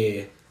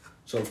clear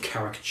sort of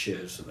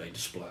caricatures that they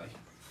display.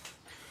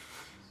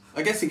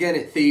 I guess again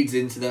it feeds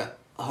into that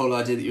whole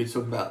idea that you were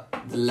talking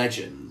about, the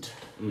legend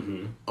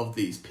of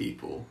these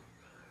people,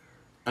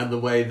 and the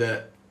way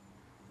that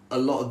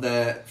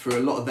for a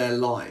lot of their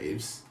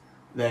lives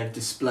they've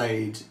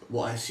displayed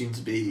what I assume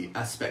to be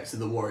aspects of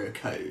the warrior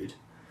code.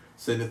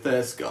 So the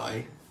first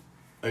guy,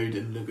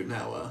 Oda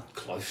Nobunaga,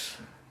 Close.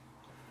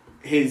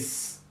 He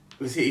was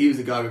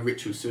the guy with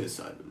ritual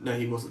suicide. No,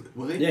 he wasn't.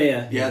 Was he?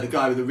 Yeah. The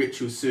guy with the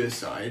ritual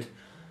suicide,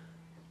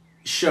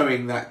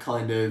 showing that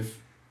kind of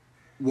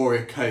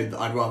warrior code that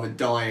I'd rather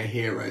die a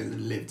hero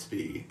than live to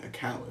be a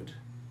coward.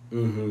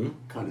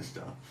 Kind of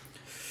stuff.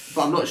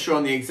 But I'm not sure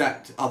on the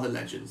exact other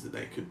legends that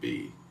they could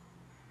be.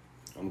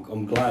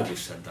 I'm glad you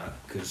said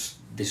that, because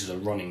this is a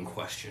running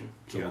question,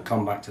 so we'll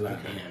come back to that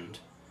at the end.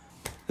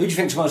 Who do you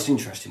think's the most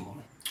interesting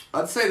one?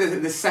 I'd say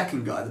the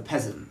second guy, the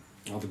peasant.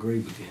 I'd agree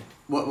with you.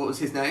 What was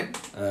his name?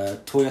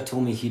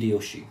 Toyotomi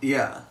Hideyoshi.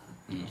 Yeah.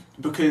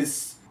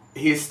 Because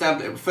he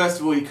established... First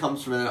of all, he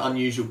comes from an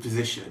unusual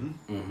position.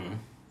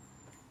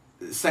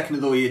 Second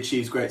of all, he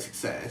achieves great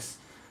success.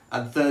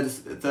 And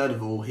third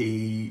of all,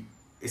 he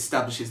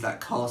establishes that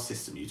caste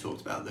system you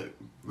talked about that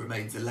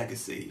remains a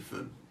legacy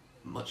for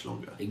much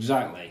longer.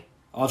 Exactly.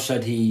 I've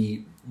said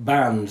he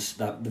bans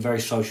the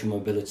very social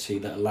mobility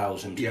that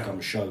allows him to become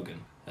a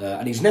shogun.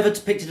 And he's never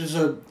depicted as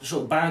a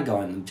sort of bad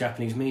guy in the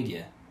Japanese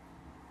media.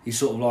 He's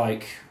sort of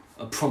like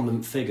a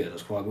prominent figure,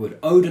 that's quite good.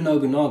 Oda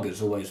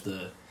Nobunaga's always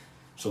the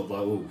sort of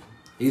like, ooh.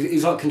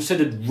 He's like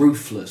considered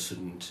ruthless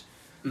and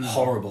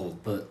horrible,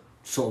 but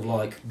sort of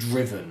like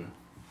driven.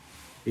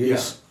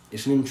 It's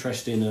an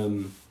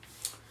interesting,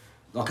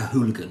 like a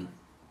hooligan.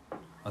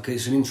 Like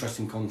it's an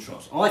interesting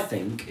contrast. I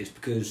think it's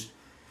because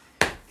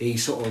he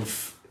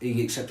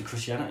accepted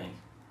Christianity.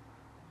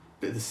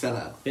 Bit of a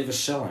sellout. Bit of a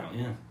sellout,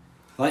 yeah.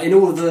 Like in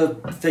all of the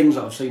things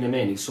that I've seen him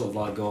in, he's sort of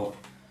like got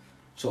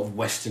sort of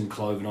Western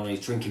clothing on. He's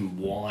drinking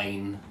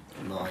wine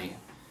and like.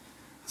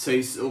 So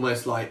he's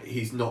almost like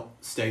he's not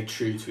stayed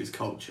true to his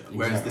culture,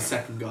 whereas the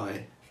second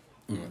guy.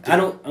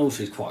 And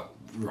also he's quite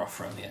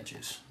rough around the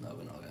edges.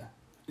 Nobunaga.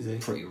 Is he?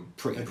 Pretty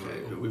brutal.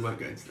 We won't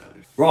go into that.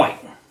 Right,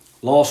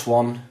 last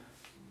one.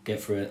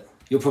 Get through it.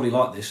 You'll probably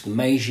like this. The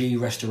Meiji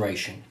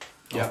Restoration.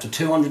 After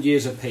 200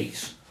 years of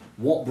peace,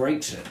 what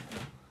breaks it?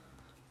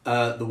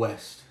 The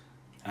West.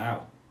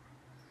 How?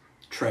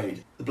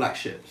 Trade. The black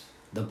ships.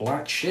 The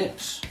black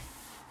ships. Do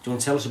you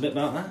want to tell us a bit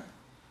about that?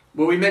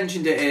 Well, we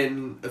mentioned it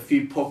in a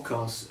few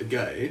podcasts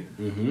ago.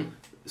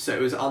 So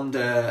it was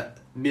under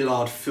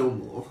Millard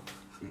Fillmore,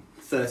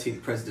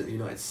 13th President of the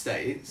United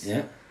States.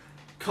 Yeah.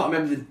 Can't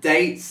remember the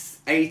dates.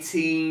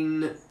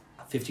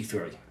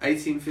 1853.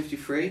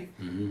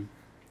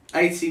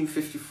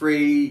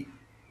 1853.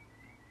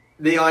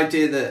 The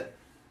idea that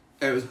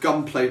it was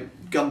gunboat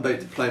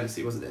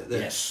diplomacy, wasn't it?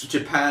 That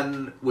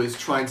Japan was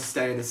trying to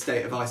stay in a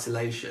state of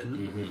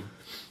isolation.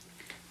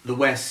 The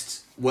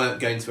West weren't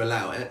going to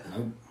allow it.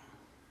 No.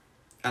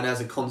 And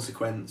as a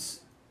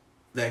consequence,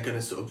 they're going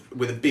to sort of,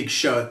 with a big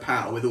show of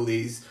power, with all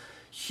these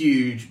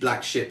huge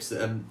black ships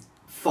that are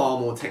far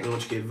more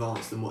technologically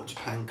advanced than what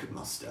Japan could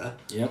muster.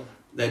 Yep.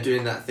 They're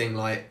doing that thing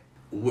like,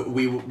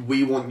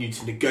 we want you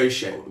to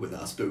negotiate with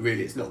us, but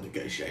really it's not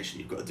negotiation.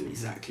 You've got to do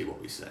exactly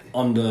what we say.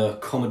 Under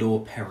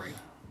Commodore Perry.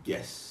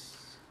 Yes.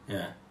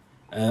 Yeah.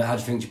 How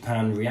do you think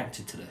Japan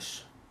reacted to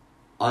this?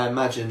 I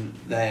imagine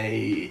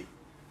they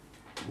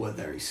were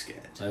very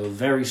scared. They were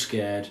very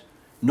scared.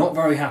 Not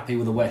very happy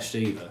with the West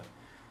either.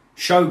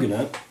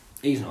 Shogunate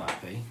He's not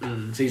happy.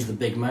 Because he's the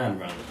big man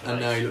around the place. And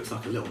now he looks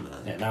like a little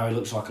man. Yeah, now he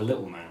looks like a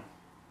little man.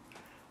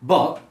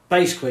 But,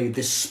 basically,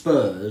 this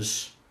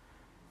spurs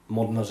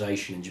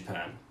modernisation in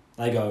Japan.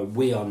 They go,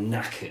 we are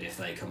knackered if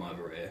they come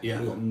over here. Yeah.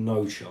 We've got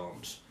no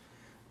chance.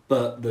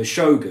 But the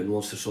shogun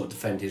wants to sort of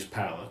defend his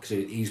power, because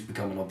he's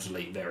becoming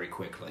obsolete very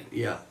quickly.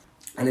 Yeah.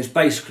 And it's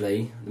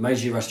basically, the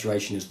Meiji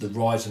Restoration is the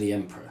rise of the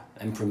emperor,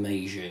 Emperor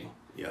Meiji.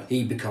 Yeah.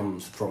 He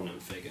becomes the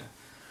prominent figure.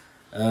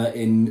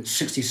 In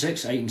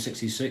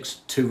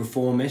 1866, two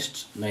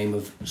reformists, name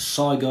of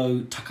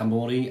Saigo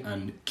Takamori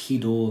and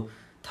Kido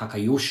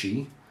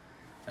Takayoshi,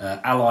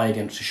 ally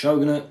against the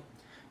shogunate.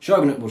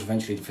 Shogunate was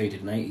eventually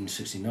defeated in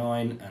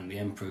 1869, and the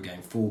emperor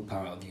gained full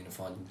power of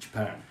unified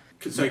Japan.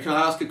 So can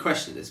I ask a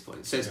question at this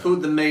point? So it's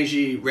called the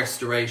Meiji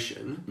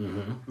Restoration.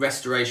 Mm-hmm.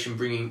 Restoration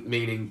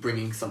meaning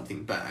bringing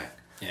something back.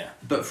 Yeah.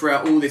 But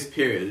throughout all this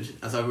period,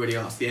 as I've already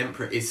asked, the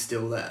emperor is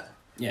still there.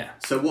 Yeah.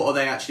 So what are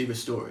they actually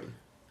restoring?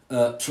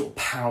 Sort of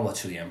power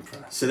to the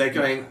emperor. So they're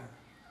going...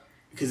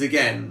 Because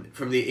again,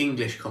 from the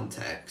English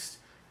context,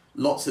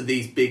 lots of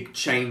these big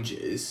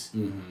changes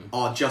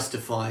are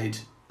justified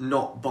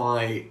not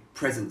by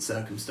present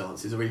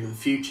circumstances or even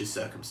future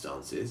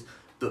circumstances,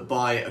 but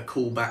by a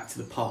call back to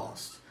the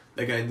past.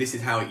 They're going, this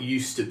is how it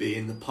used to be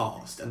in the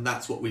past, and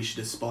that's what we should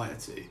aspire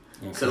to.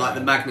 Okay. So like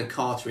the Magna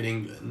Carta in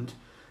England,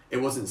 it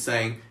wasn't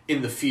saying,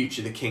 in the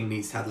future the king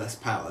needs to have less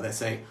power. They're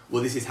saying,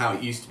 well, this is how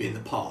it used to be in the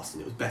past,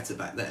 and it was better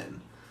back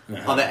then.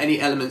 Are there any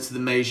elements of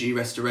the Meiji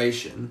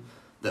Restoration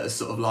that are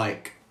sort of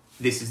like,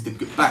 this is the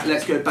good...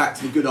 let's go back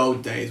to the good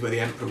old days where the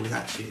emperor was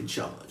actually in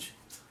charge?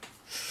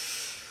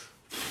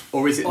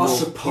 Or is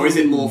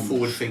it more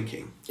forward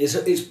thinking? It's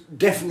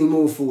definitely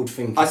more forward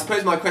thinking. I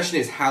suppose my question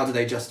is, how do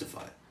they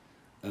justify it?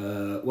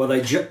 Well,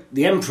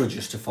 the emperor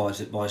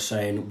justifies it by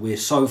saying we're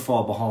so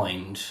far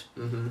behind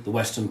the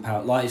Western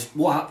power. Like,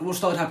 what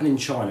started happening in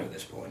China at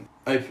this point?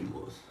 Opium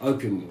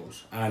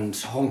Wars, and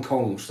Hong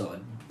Kong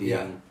started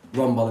being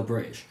run by the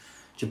British.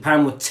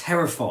 Japan were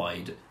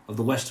terrified of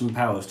the Western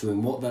powers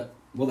doing what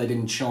they did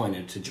in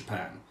China to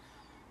Japan.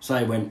 So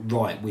they went,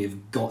 right,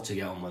 we've got to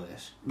get on with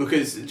this.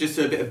 Because, just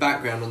a bit of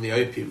background on the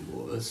Opium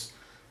Wars,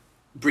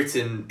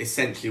 Britain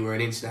essentially were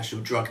an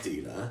international drug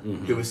dealer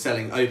who was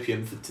selling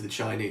opium to the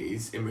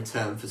Chinese in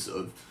return for sort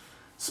of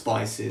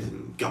spices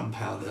and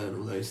gunpowder and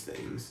all those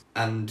things.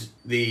 And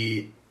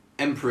the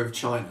Emperor of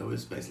China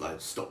was basically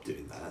like, stop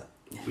doing that.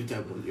 We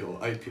don't want your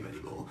opium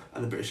anymore.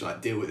 And the British were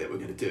like, deal with it, we're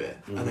going to do it.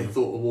 And they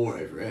fought a war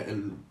over it,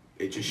 and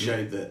it just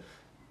showed that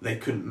they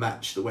couldn't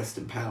match the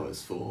Western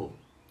powers for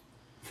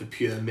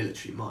pure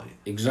military might.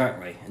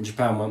 Exactly. And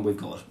Japan went, we've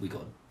got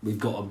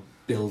to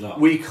build up.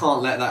 We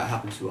can't let that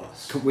happen to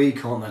us. We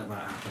can't let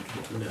that happen to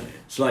us. No.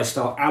 So they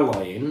start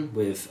allying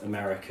with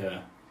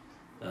America,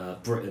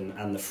 Britain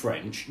and the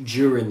French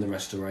during the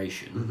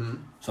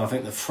Restoration. So I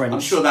think the French... I'm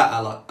sure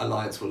that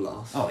alliance will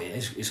last. Oh yeah,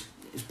 it's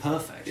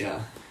perfect.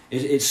 Yeah.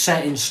 It's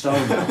set in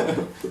stone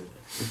now.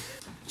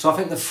 So I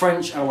think the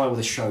French ally with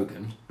the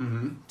Shogun,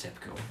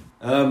 typical,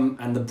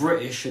 and the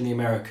British and the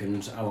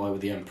Americans ally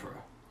with the Emperor.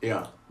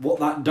 Yeah. What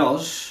that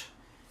does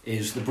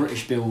is the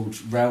British build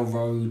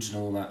railroads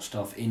and all that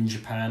stuff in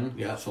Japan.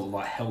 Yeah. Sort of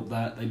like help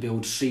that. They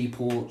build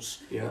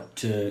seaports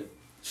to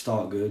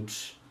start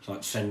goods,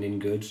 like send in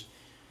goods.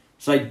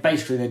 So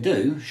they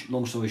do,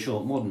 long story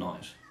short,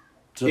 modernise.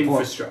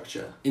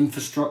 Infrastructure.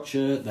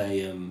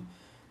 They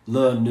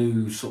learn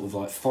new sort of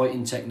like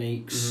fighting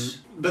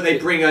techniques. But they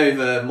bring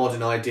over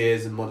modern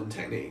ideas and modern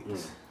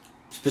techniques.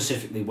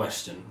 Specifically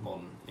Western,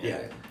 modern.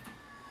 Yeah.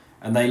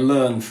 And they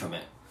learn from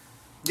it.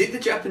 Did the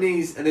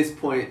Japanese, at this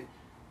point,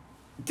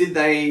 did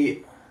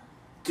they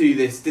do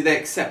this, did they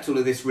accept all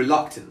of this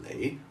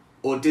reluctantly,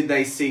 or did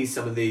they see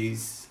some of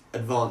these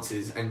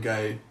advances and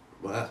go,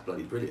 well, that's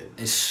bloody brilliant?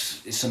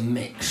 It's a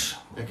mix.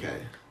 Okay.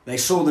 They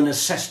saw the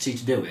necessity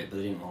to do it, but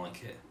they didn't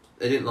like it.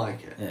 They didn't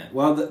like it? Yeah,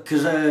 well,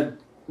 because...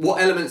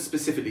 what elements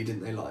specifically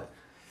didn't they like?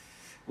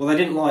 Well, they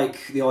didn't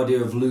like the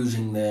idea of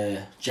losing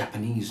their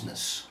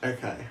Japaneseness.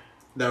 Okay.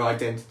 Their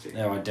identity.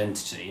 Their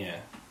identity, yeah.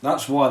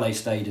 That's why they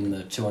stayed in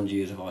the 200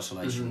 years of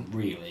isolation,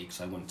 really, because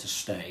they wanted to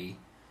stay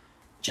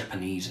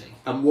Japanesey.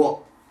 And what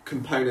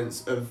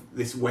components of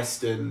this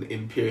Western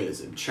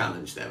imperialism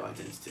challenged their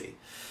identity?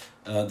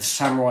 The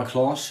samurai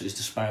class is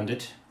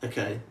disbanded.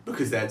 Okay,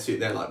 because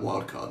they're like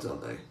wild cards,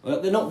 aren't they?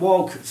 Well, they're not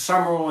wild.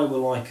 Samurai were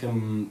like the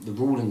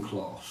ruling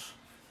class.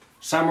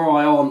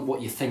 Samurai aren't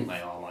what you think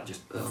they are, like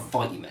just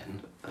fighty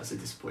men. That's a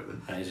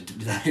disappointment. That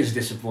is a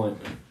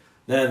disappointment.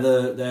 They're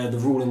the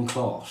ruling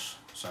class,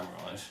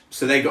 samurais.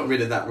 So they got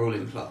rid of that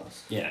ruling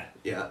class. Yeah.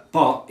 Yeah.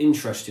 But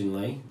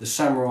interestingly, the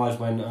samurais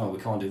went, oh, we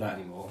can't do that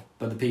anymore.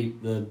 But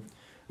the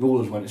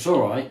rulers went, it's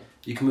all right.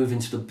 You can move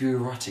into the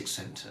bureaucratic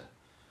centre.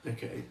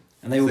 Okay.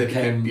 And they all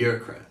became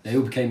bureaucrats. They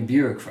all became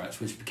bureaucrats,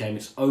 which became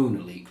its own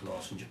elite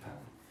class in Japan.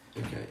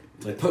 Okay.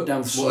 So they put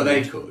down the sword. What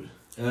are they called?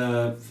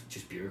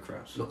 Just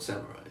bureaucrats. Not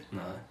samurai.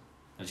 No,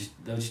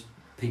 they're just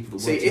people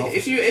that See, worked in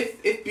offices.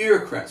 if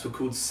bureaucrats were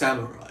called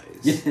samurais,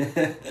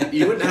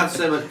 you wouldn't have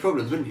so much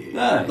problems, wouldn't you?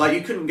 No. Like,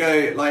 you couldn't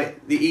go,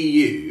 like, the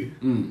EU, you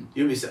wouldn't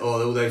be saying,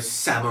 oh, all those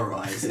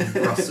samurais in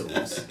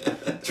Brussels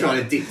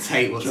trying to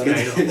dictate what's going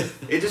on.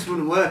 It just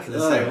wouldn't work in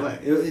the same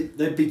way.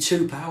 They'd be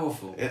too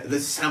powerful. Yeah, the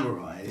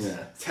samurais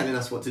telling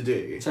us what to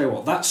do. Tell you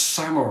what, that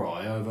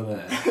samurai over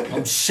there,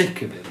 I'm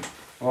sick of him.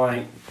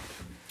 Right.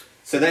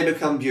 So they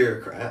become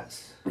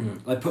bureaucrats.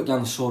 They put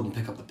down the sword and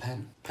pick up the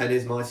pen. Pen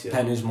is mightier.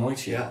 Pen is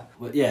mightier. Yeah.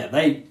 But yeah,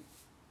 they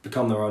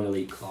become their own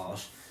elite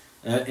class.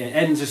 It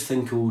ends this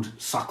thing called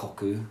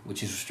sakoku,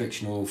 which is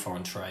restriction on all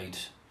foreign trade.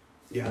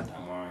 Yeah.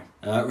 Don't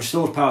worry.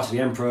 Restores power to the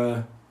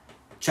emperor.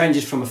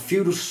 Changes from a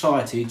feudal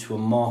society to a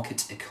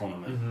market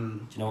economy. Mm-hmm.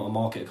 Do you know what a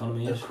market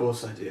economy is? Of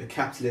course I do. A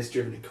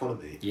capitalist-driven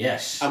economy.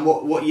 Yes. And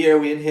what year are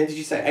we in here? Did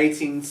you say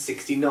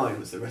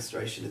 1869 was the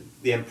restoration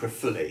of the emperor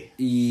fully?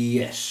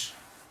 Yes.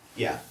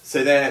 Yeah. So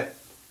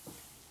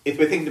if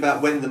we're thinking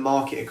about when the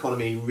market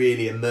economy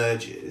really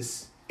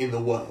emerges in the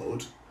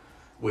world,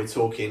 we're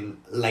talking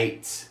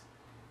late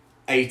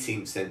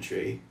 18th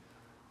century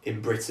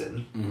in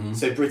Britain. Mm-hmm.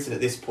 So Britain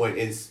at this point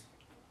is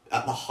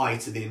at the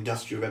height of the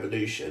Industrial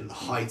Revolution, the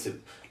height of,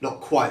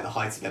 not quite the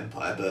height of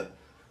empire, but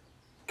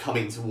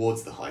coming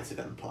towards the height of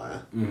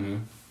empire. Mm-hmm.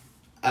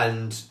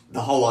 And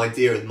the whole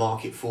idea of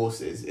market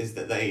forces is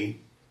that they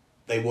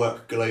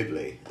work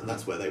globally, and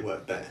that's where they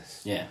work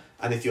best. Yeah.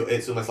 And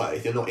it's almost like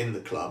if you're not in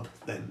the club,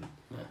 then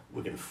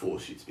we're going to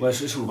force you to be. Well,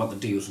 it's all about the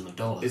deals and the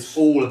dollars. It's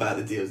all about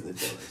the deals and the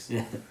dollars.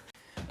 Yeah.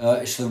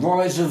 It's the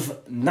rise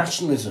of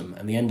nationalism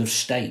and the end of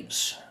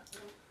states.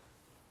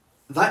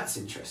 That's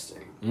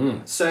interesting.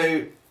 Mm.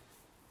 So,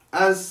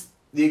 as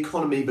the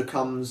economy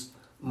becomes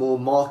more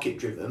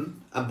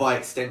market-driven, and by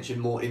extension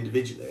more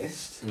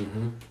individualist,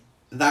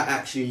 that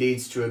actually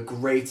leads to a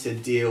greater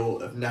deal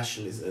of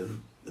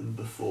nationalism than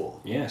before.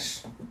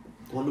 Yes.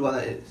 I wonder why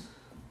that is.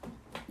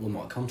 We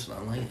might come to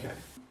that later. Okay.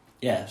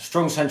 Yeah,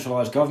 strong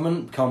centralised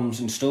government becomes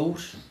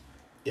installed.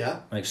 Yeah.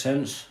 Makes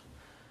sense.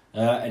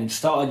 And it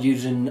started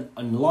using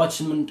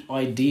Enlightenment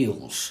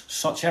ideals,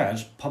 such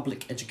as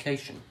public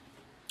education.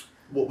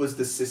 What was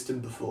the system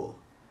before?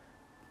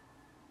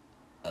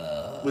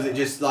 Was it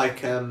just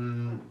like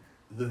the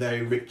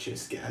very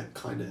richest get a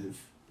kind of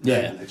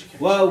noble education?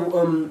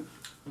 Well,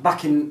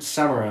 back in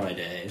samurai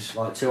days,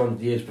 like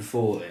 200 years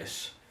before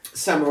this...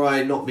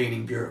 Samurai not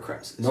meaning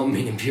bureaucrats. Not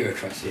meaning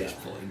bureaucrats at this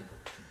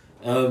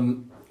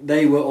point.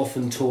 They were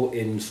often taught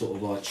in sort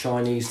of like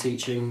Chinese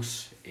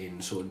teachings,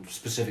 in sort of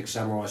specific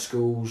samurai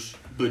schools.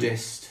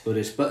 Buddhist.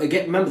 But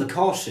again, remember the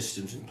caste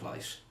system's in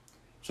place.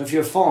 So if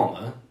you're a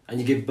farmer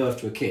and you give birth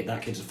to a kid,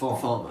 that kid's a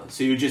farmer.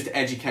 So you're just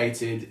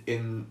educated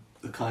in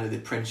the kind of the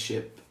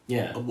apprenticeship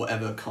of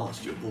whatever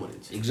caste you're born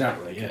into.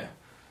 Exactly, yeah.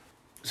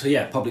 So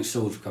yeah, public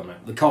schools come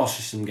out. The caste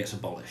system gets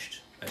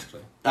abolished,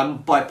 basically.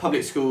 By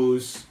public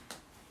schools,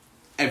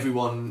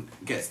 everyone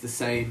gets the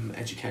same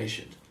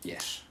education.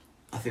 Yes.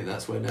 I think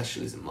that's where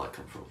nationalism might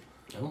come from.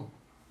 Oh,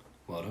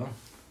 well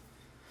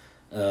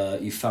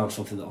done. You found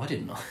something that I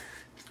didn't know.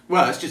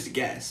 Well, it's just a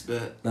guess,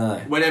 but No.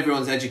 when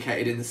everyone's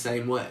educated in the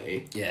same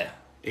way, Yeah.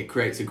 it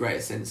creates a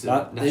greater sense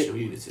of national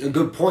unity. A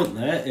good point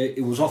there.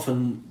 It was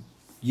often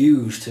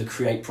used to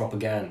create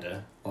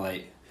propaganda,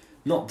 like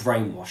not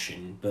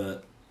brainwashing,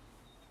 but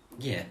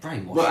yeah,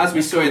 brainwashing. Well, as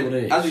we saw in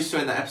in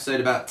that episode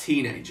about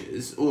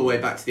teenagers, all the way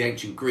back to the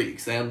ancient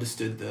Greeks, they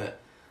understood that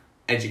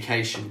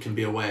education can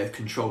be a way of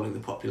controlling the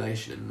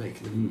population and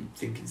making them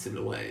think in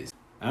similar ways.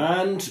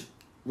 And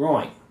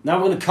right now,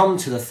 we're going to come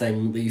to the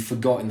thing that you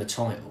forgot in the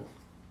title.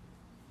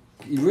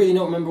 You really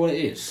not remember what it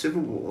is?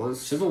 Civil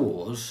Wars. Civil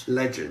Wars.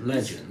 Legends.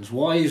 Legends.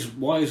 Why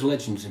is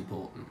legends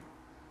important?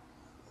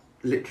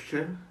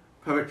 Literature.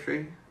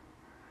 Poetry.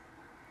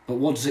 But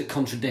what does it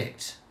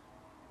contradict?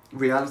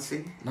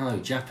 Reality. No,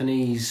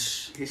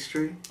 Japanese...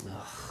 History.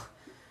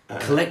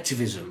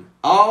 Collectivism.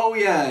 Oh,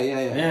 yeah.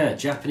 Yeah,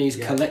 Japanese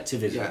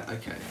collectivism. Yeah,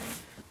 okay.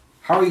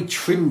 Harry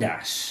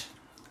Trindas,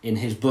 in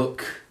his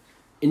book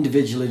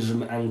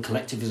Individualism and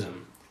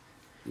Collectivism,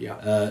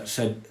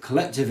 said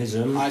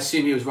collectivism... I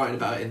assume he was writing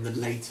about it in the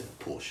later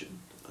portion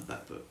of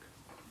that book.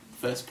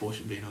 First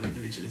portion being on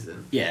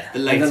individualism. Yeah, the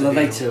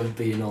later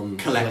being on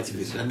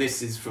collectivism. And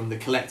this is from the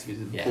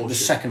collectivism portion. The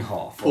second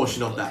half.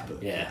 Portion of that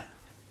book. Yeah.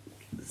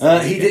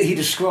 He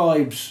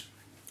describes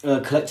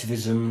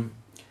collectivism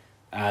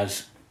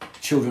as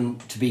children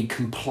to be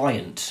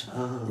compliant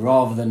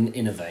rather than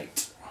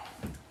innovate.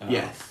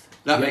 Yes,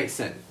 that makes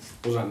sense.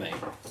 What does that mean?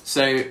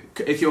 So,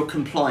 if you're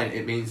compliant,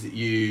 it means that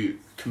you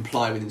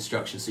comply with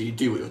instructions, so you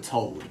do what you're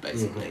told,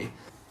 basically.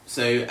 Mm-hmm.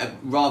 So,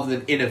 rather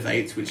than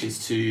innovate, which is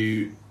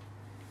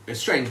a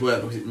strange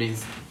word because it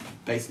means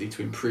basically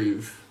to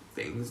improve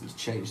things and to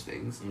change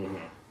things. Mm-hmm.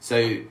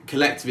 So,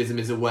 collectivism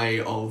is a way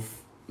of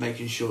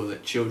making sure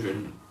that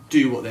children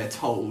do what they're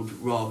told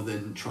rather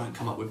than try and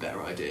come up with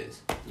better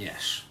ideas.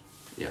 Yes.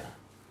 Yeah.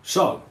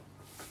 So,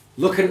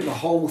 looking at the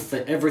whole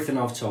thing, everything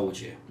I've told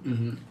you,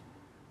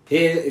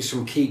 here is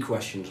some key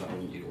questions I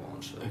want you to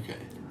answer. Okay.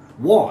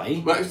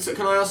 Why? Well, so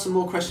can I ask some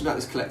more questions about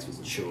this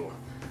collectivism? Sure.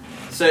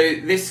 So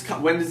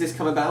when does this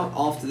come about?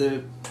 After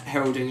the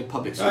heralding of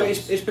public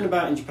schools? It's been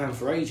about in Japan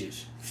for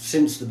ages,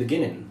 since the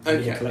beginning.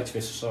 Okay. A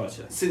collectivist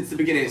society. Since the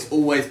beginning, it's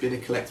always been a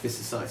collectivist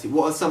society.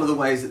 What are some of the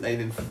ways that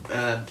they've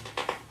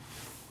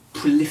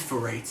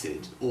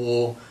proliferated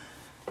or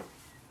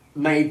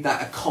made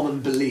that a common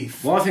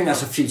belief? Well, I think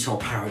that's a futile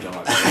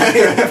paradigm.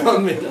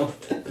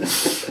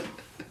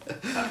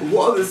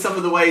 What are some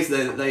of the ways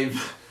that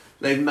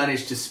they've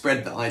managed to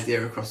spread that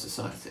idea across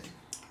society?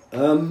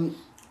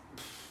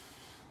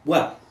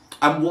 Well,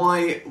 and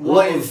why a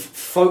lot of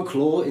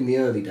folklore in the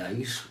early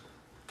days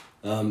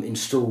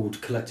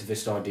installed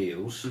collectivist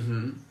ideals.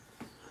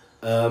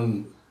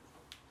 Mm-hmm.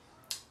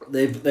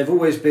 They've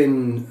always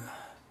been.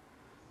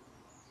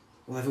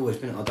 Well, they've always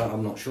been.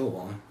 I'm not sure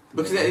why.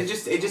 Because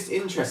it just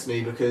interests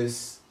me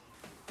because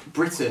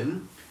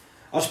Britain,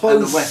 I suppose,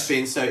 and the West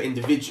being so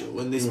individual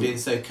and this being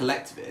so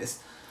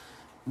collectivist.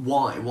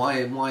 Why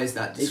is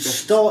that? It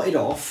started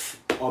off,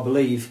 I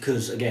believe,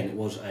 because again it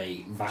was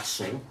a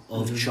vassal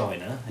of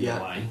China in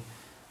a way,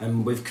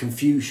 and with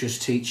Confucius'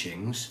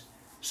 teachings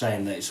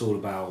saying that it's all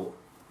about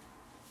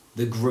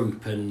the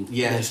group and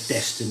there's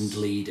destined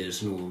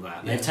leaders and all of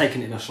that. They've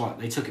taken it in a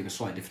slightly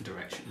different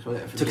direction.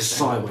 Took a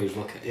sideways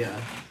look at it. Yeah.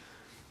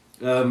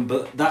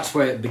 But that's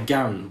where it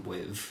began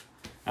with,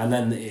 and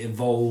then it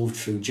evolved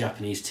through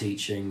Japanese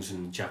teachings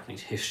and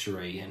Japanese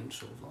history and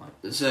sort of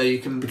like. So you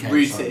can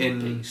root it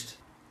in.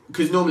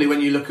 Because normally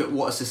when you look at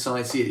what a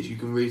society is, you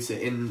can root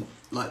it in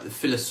like the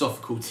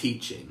philosophical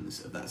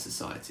teachings of that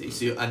society,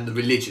 and the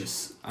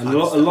religious. And a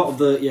lot of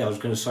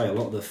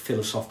the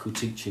philosophical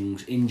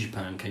teachings in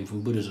Japan came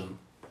from Buddhism.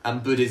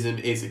 And Buddhism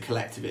is a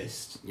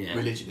collectivist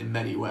religion in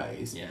many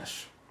ways.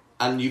 Yes.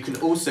 And you can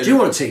also. Do you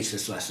want to teach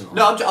this lesson?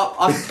 No,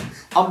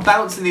 I'm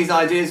bouncing these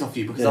ideas off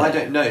you because I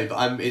don't know,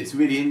 but it's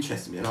really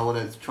interesting me, and I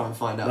want to try and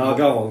find out. No,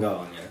 go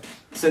on. Yeah.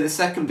 So the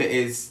second bit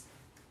is,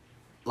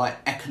 like,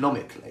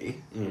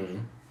 economically.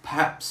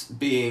 Perhaps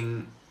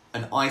being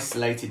an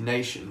isolated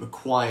nation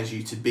requires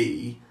you to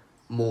be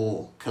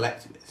more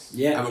collectivist.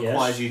 And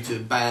requires you to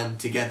band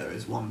together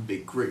as one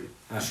big group.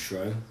 That's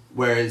true.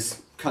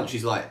 Whereas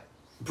countries like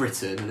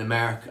Britain and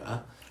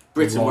America...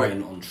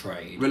 Reliant on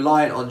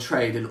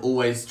trade and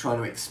always trying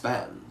to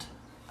expand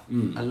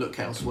and look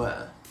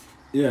elsewhere.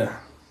 Yeah.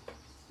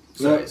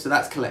 So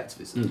that's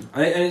collectivism.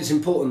 And it's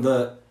important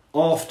that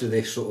after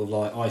this sort of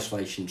like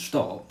isolation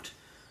stopped...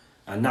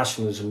 and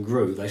nationalism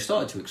grew, they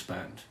started to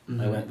expand.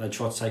 They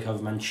tried to take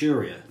over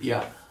Manchuria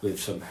with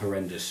some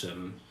horrendous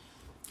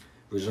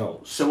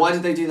results. So why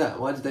did they do that?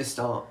 Why did they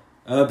start?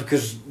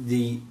 Because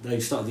they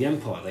started the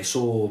empire. They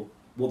saw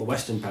what the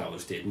Western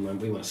powers did and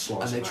we went to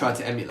slice and they tried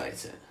to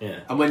emulate it.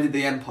 Yeah. And when did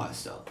the empire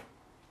start?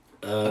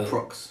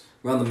 Approx.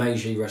 Around the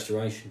Meiji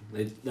Restoration.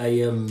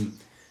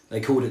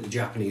 They called it the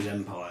Japanese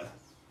Empire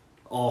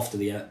after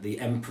the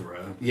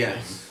emperor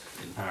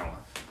in power.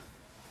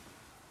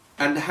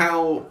 And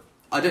how...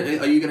 I don't know,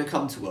 are you going to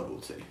come to World War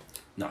II?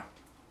 No.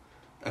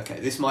 Okay,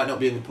 this might not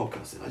be in the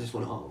podcast then, I just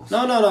want to ask.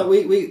 No,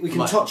 we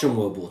can touch on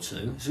World War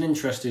II. It's an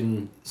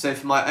interesting... So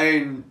for my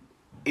own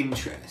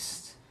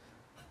interest,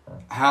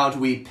 how do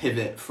we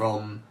pivot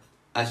from,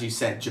 as you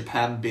said,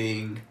 Japan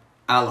being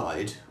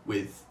allied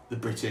with the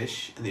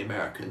British and the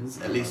Americans,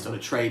 at least on a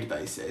trade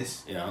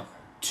basis,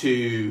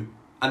 to...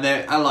 And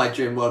they're allied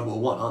during World War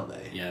One, aren't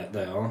they? Yeah,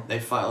 they are. They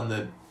fight on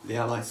the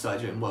Allied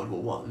side during World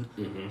War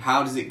One.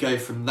 How does it go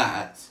from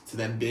that to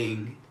them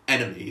being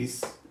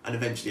enemies and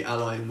eventually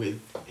allying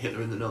with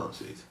Hitler and the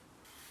Nazis?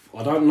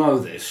 I don't know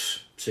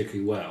this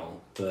particularly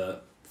well,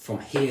 but from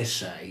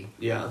hearsay,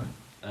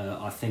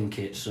 I think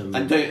it's... and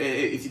don't,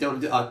 if you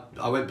don't...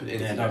 I won't put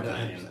it in.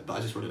 But I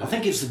just want to know. I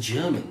think it's the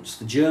Germans.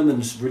 The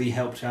Germans really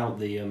helped out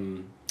the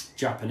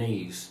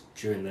Japanese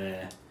during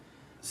their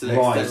So they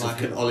extend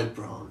like an olive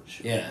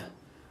branch. Yeah.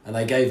 And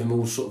they gave them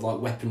all sort of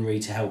like weaponry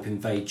to help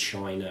invade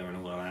China and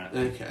all of that.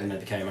 Okay. And they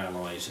became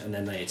allies. And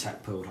then they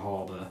attacked Pearl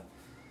Harbor.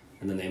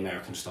 And then the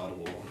Americans started a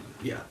war on them.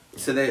 Yeah.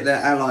 So they're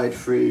allied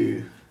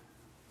through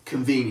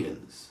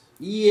convenience.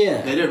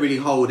 Yeah. They don't really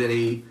hold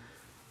any...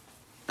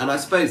 And I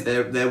suppose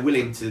they're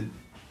willing to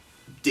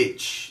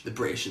ditch the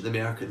British and the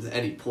Americans at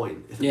any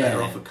point if a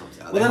better offer comes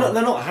out. Well,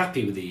 they're not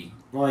happy with the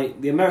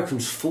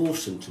Americans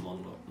force them to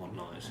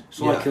modernise. It's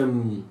like, I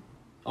don't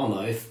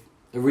know, if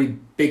a really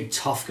big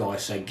tough guy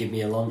said, give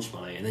me your lunch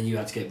money, and then you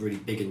had to get really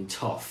big and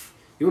tough,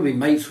 you wouldn't be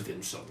mates with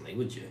him suddenly,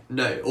 would you?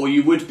 No, or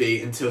you would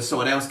be until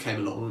someone else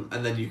came along,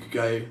 and then you could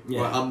go,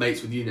 right, I'm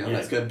mates with you now,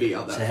 let's go and beat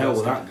up that person. To hell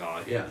with that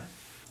guy. Yeah.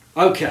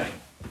 Okay.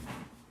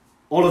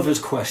 Oliver's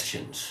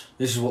Questions.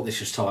 This is what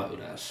this is titled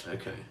as.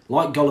 Okay.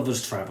 Like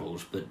Gulliver's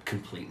Travels, but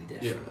completely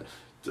different.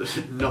 Yeah.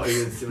 Not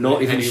even similar.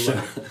 Not even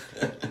similar.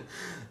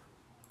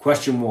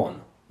 Question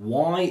 1.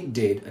 Why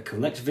did a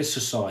collectivist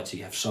society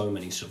have so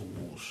many civil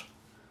wars?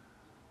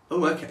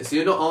 Oh, okay. So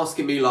you're not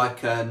asking me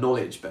like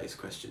knowledge-based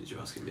questions.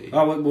 You're asking me.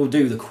 Oh, we'll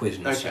do the quiz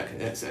in a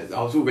second. Yeah, so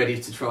I was all ready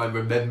to try and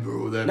remember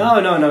all the. No.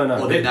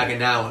 All the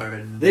Naganawa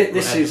and.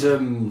 This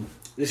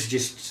is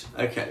just.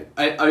 Okay.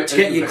 To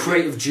get your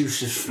creative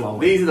juices flowing.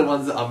 These are the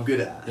ones that I'm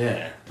good at.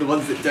 Yeah. The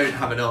ones that don't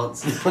have an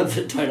answer. The ones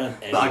that don't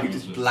have any that I can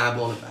just blab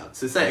on about.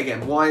 So say it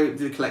again. Why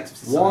do the collective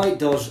society... Why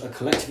does a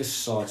collectivist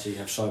society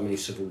have so many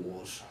civil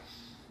wars?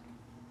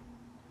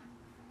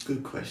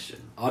 Good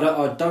question. I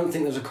don't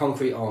think there's a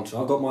concrete answer.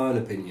 I've got my own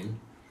opinion.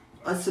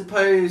 I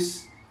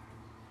suppose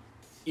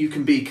you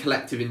can be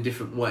collective in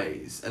different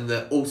ways, and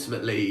that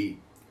ultimately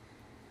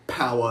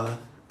power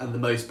and the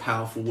most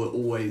powerful will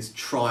always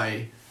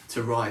try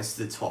to rise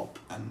to the top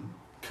and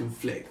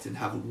conflict and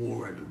have a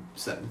war over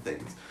certain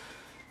things.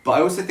 But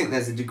I also think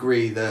there's a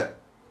degree that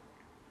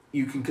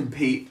you can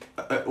compete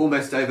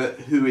almost over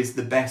who is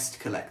the best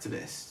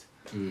collectivist.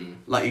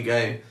 Like you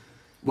go,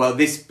 well,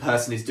 this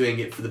person is doing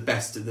it for the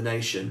best of the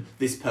nation,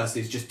 this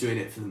person is just doing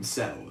it for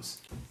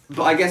themselves.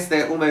 But I guess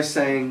they're almost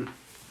saying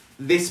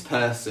this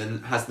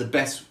person has the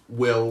best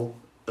will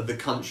of the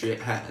country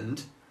at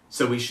hand,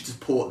 so we should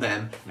support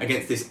them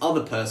against this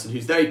other person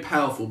who's very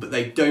powerful, but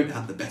they don't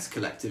have the best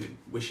collective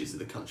wishes of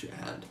the country at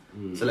hand.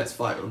 So let's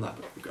fight on that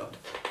regard.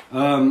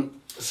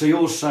 So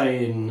you're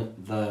saying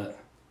that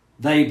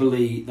they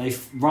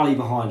rally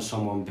behind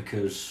someone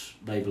because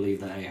they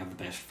believe that they have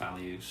the best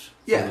values.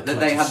 Yeah,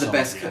 that they have the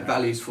best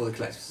values for the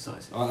collective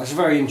society. That's a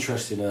very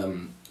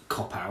interesting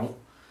cop-out.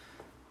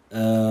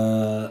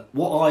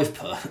 What I've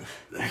put...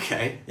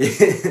 Okay.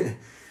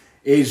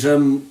 is...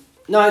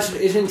 No, it's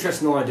an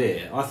interesting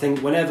idea. I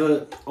think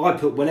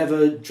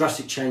whenever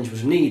drastic change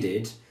was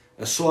needed,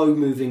 a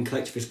slow-moving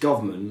collectivist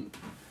government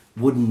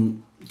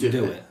wouldn't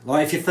do it.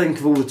 Like, if you think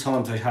of all the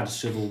times they had a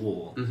civil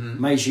war,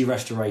 Meiji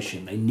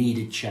Restoration, they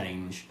needed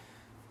change.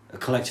 A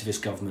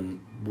collectivist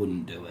government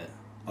wouldn't do it.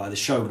 Like, the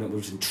shogunate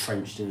was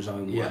entrenched in its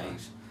own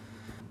ways.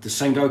 The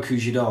Sengoku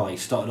Jidai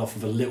started off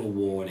with a little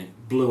war and it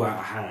blew out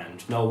of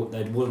hand. No,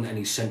 there wasn't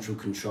any central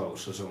control,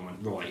 so someone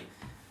went, right,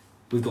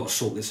 we've got to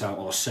sort this out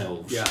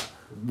ourselves. Yeah.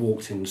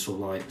 Walked in and sort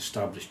of like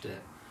established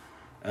it.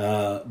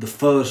 The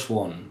first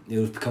one, it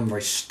was become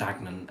very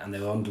stagnant and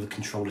they were under the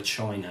control of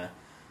China.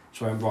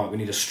 So I went, right, we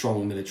need a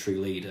strong military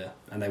leader,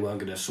 and they weren't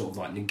going to sort of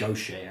like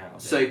negotiate out of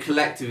it. So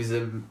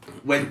collectivism,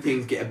 when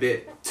things get a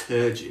bit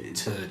turgid,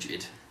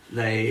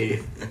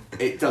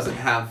 it doesn't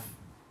have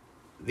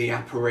the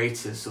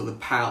apparatus or the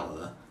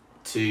power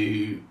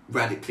to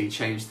radically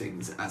change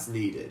things as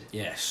needed.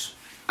 Yes.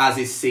 As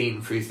is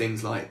seen through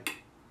things like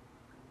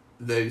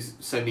those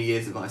so many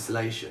years of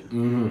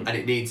isolation, and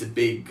it needs a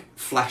big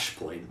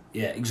flashpoint.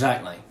 Yeah,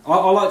 exactly.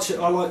 I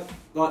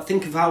like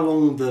think of how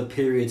long the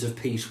periods of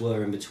peace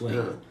were in between.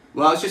 Yeah.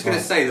 Well, I was just going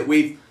to say that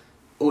we've,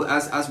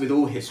 as with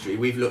all history,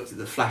 we've looked at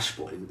the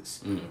flashpoints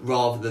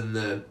rather than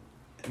the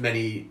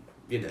many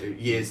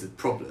years of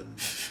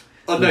problems.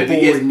 Oh no,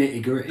 the years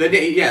nitty-gritty.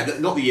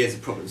 Not the years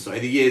of problems. Sorry,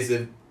 the years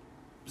of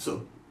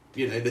sort of.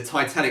 The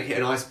Titanic hit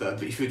an iceberg,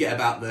 but you forget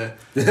about the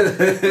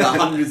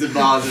hundreds of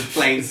miles of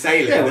plain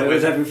sailing. Yeah,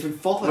 where everything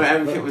fine. Where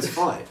everything was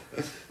fine.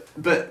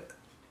 But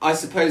I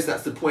suppose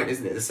that's the point,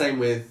 isn't it? The same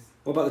with...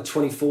 What about the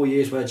 24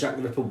 years where Jack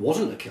the Ripper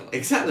wasn't a killer?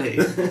 Exactly.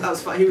 That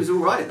was fine. He was all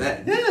right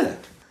then. Yeah.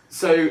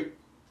 So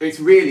it's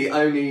really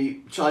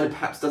only... China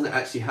perhaps doesn't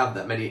actually have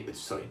that many...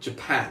 Sorry,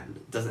 Japan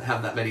doesn't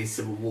have that many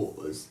civil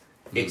wars.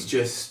 It's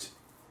just...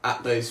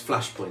 at those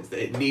flashpoints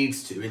that it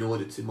needs to in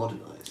order to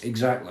modernise.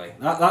 Exactly.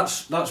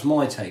 That's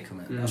my take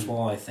on it. That's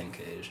what I think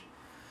it is.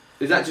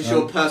 Is that just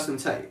your personal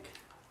take?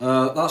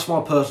 That's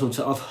my personal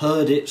take. I've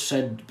heard it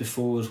said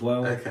before as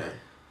well. Okay.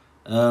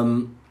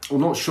 I'm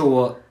not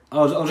sure. I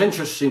was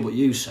interested to see what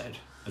you said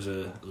as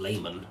a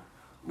layman.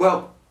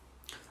 Well,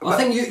 I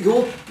think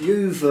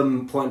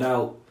you've pointed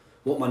out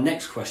what my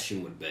next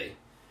question would be.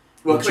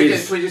 Well, can we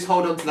just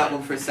hold on to that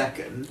one for a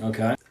second?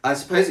 Okay. I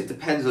suppose it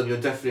depends on your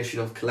definition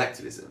of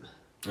collectivism.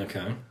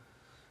 Okay.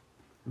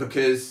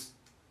 Because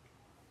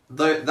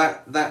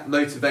that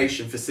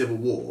motivation for civil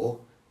war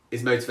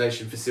is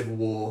motivation for civil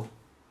war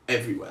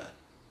everywhere.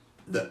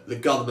 That the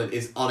government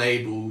is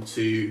unable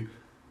to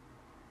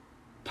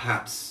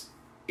perhaps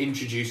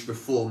introduce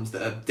reforms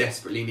that are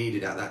desperately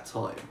needed at that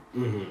time.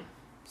 Mm-hmm.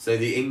 So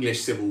the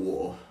English Civil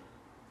War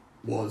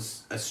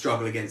was a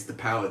struggle against the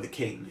power of the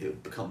king, who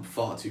had become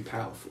far too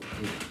powerful.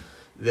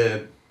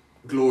 The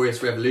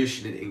Glorious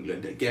Revolution in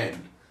England,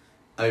 again,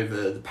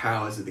 over the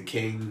powers of the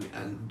king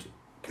and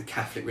the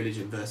Catholic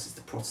religion versus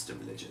the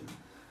Protestant religion.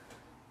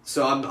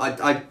 So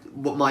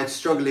what my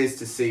struggle is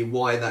to see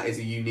why that is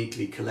a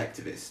uniquely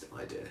collectivist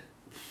idea.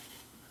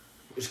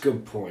 It's a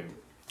good point.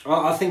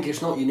 I think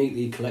it's not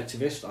uniquely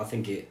collectivist. I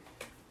think it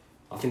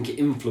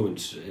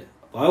influences it.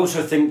 I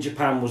also think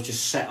Japan was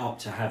just set up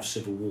to have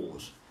civil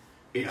wars.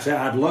 Yeah. So it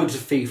had loads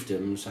of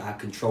fiefdoms that had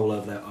control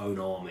over their own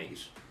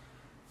armies.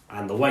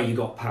 And the way you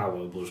got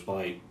power was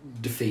by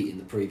defeating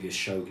the previous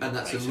shogun. And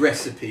that's basically a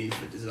recipe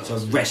for disaster.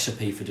 It's a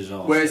recipe for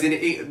disaster. Whereas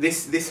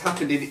this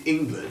happened in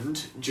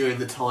England during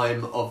the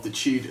time of the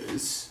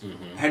Tudors.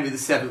 Mm-hmm. Henry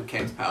VII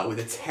came to power with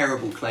a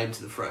terrible claim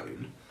to the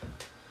throne.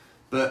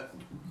 But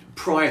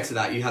prior to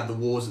that, you had the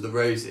Wars of the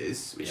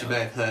Roses, which you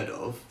may have heard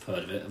of. I've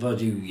heard of it. I've heard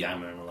you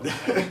yammering a lot.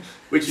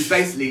 Which is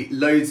basically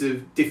loads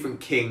of different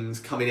kings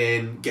coming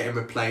in, getting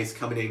replaced,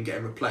 coming in,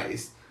 getting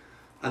replaced.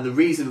 And the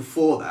reason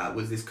for that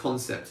was this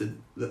concept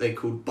that they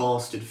called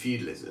bastard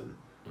feudalism,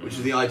 which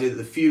was the idea that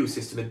the feudal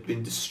system had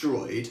been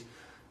destroyed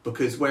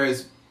because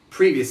whereas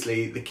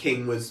previously the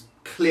king was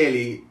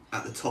clearly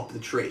at the top of the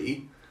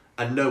tree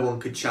and no one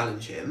could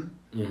challenge him.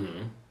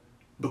 Mm-hmm.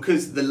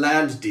 Because the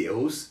land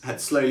deals had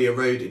slowly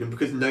eroded and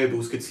because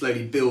nobles could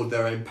slowly build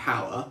their own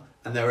power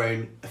and their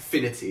own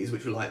affinities,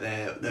 which were like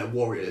their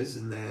warriors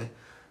and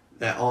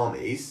their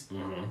armies,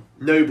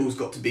 nobles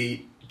got to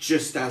be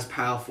just as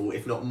powerful,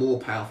 if not more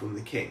powerful than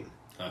the king.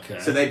 Okay.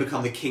 So they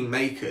become the king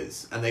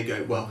makers and they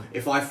go, well,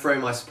 if I throw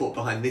my support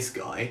behind this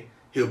guy,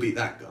 he'll beat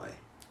that guy.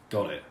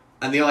 Got it.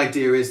 And the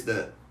idea is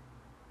that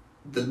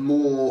the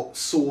more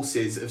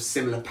sources of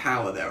similar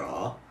power there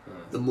are,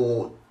 the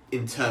more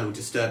internal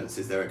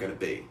disturbances there are going to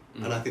be.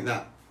 And I think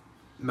that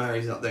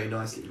marries up very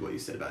nicely with what you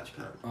said about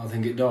Japan. I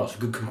think it does. A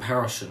good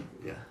comparison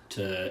Yeah.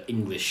 to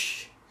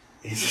English,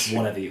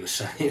 whatever you were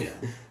saying.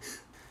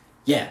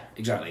 Yeah,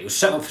 exactly. It was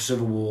set up for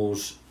civil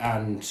wars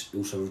and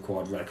also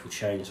required radical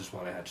change. That's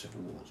why they had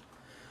civil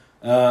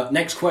wars.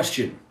 Next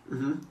question.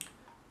 Mm-hmm.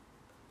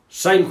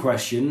 Same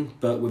question,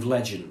 but with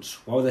legends.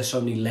 Why were there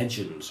so many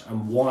legends,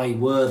 and why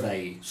were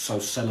they so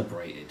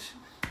celebrated?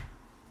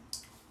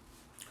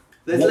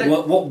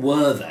 What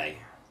were they?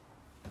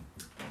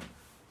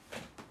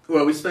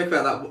 Well, we spoke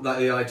about that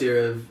the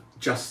idea of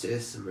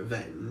justice and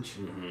revenge.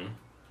 Mm-hmm.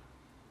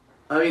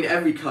 I mean,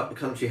 every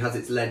country has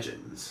its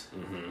legends,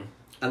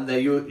 and they're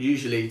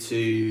usually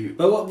to.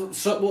 But what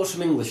are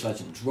some English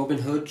legends? Robin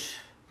Hood.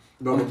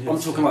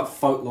 I'm talking about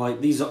folk. Like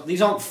these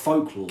aren't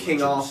folklore.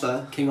 King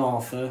Arthur. King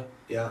Arthur.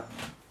 Yeah.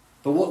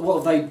 But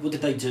what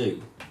did they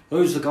do?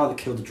 Who's the guy that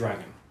killed the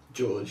dragon?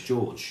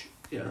 George.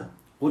 Yeah.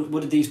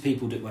 What did these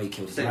people do? Well, he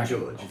killed the Saint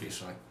dragon, George.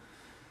 obviously.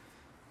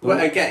 Well,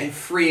 again,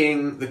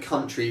 freeing the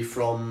country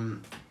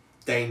from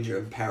danger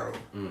and peril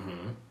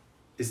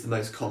is the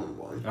most common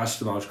one. That's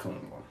the most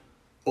common one.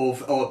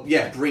 Or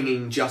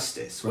bringing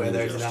justice where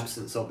there's an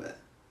absence of it.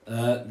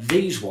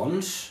 These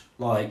ones,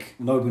 like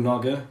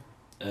Nobunaga,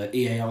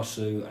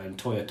 Ieyasu and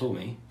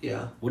Toyotomi,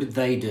 what did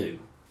they do?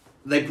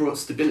 They brought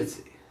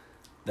stability.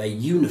 They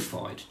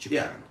unified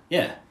Japan.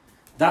 Yeah.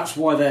 That's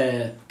why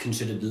they're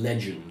considered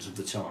legends of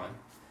the time.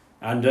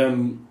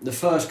 And the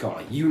first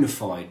guy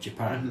unified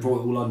Japan,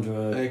 brought it all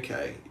under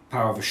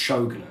power of a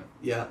shogunate.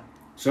 Yeah.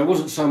 So it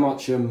wasn't so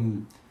much...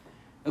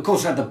 of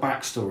course, it had the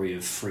backstory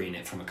of freeing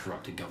it from a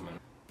corrupted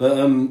government. But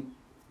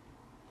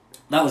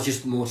that was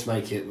just more to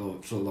make it,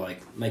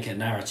 make it a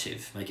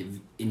narrative, make it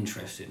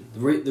interesting.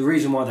 The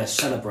reason why they're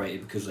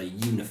celebrated because they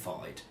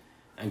unified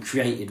and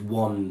created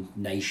one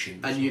nation.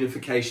 And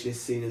unification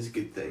is seen as a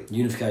good thing.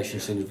 Unification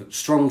is seen as a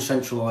strong,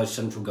 centralised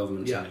central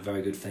government is a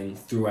very good thing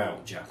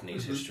throughout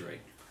Japanese history.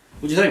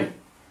 What do you think?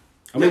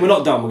 I mean, we're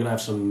not done. We're going to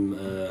have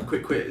some...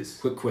 quick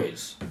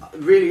quiz.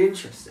 Really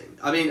interesting.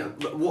 I mean,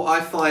 what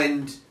I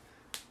find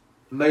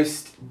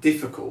most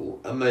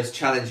difficult and most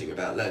challenging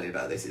about learning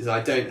about this is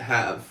I don't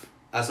have,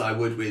 as I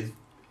would with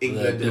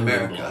England and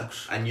America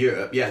and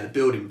Europe, the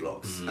building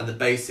blocks and the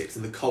basics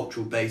and the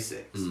cultural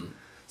basics.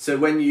 So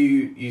when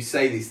you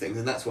say these things,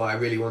 and that's why I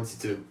really wanted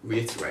to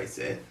reiterate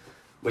it,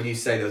 when you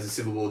say there was a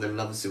civil war, then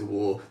another civil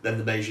war, then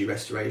the Meiji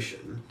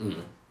Restoration,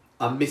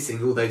 I'm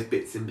missing all those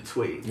bits in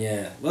between.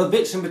 Yeah, well, the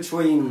bits in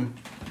between,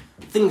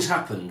 things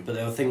happened, but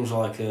there were things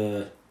like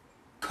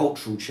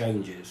cultural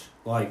changes,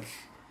 like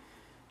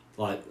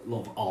a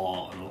lot of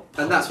art and a lot of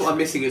poetry. And that's what I'm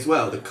missing as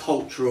well, the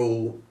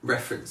cultural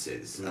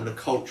references and the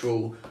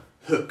cultural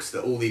hooks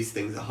that all these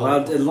things are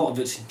hard. Well, a lot of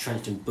it's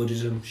entrenched in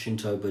Buddhism,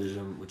 Shinto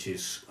Buddhism, which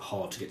is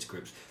hard to get to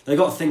grips. They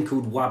got a thing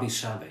called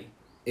wabi-sabi.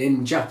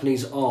 In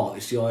Japanese art,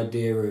 it's the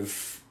idea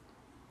of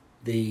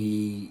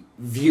the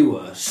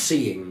viewer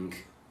seeing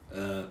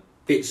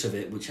bits of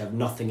it which have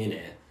nothing in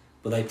it,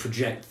 but they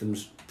project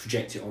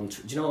it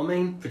onto. Do you know what I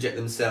mean? Project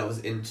themselves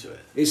into it.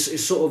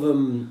 It's sort of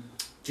do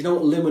you know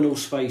what liminal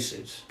space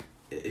is?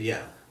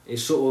 Yeah.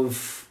 It's sort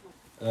of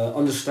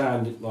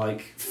understand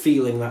like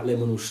feeling that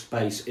liminal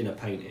space in a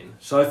painting.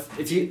 So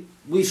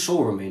we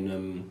saw them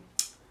in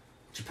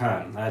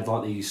Japan. They had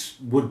like these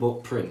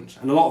woodblock prints,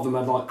 and a lot of them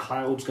had like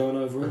clouds going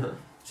over them,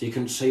 so you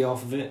couldn't see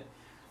half of it.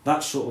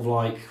 That's sort of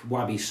like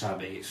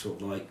wabi-sabi. It's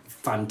sort of like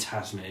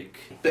phantasmic.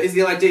 But is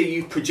the idea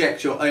you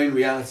project your own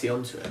reality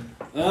onto it?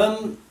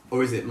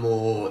 Or is it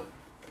more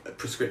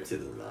prescriptive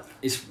than that?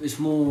 It's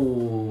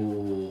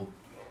more...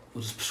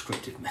 What does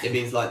prescriptive mean? It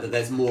means like that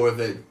there's more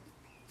of a...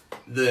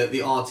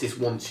 The artist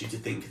wants you to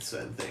think a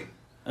certain thing.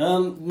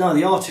 No,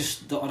 the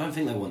artist... I don't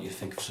think they want you to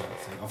think of a certain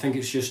thing. I think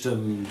it's just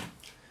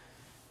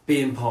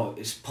being part...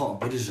 It's part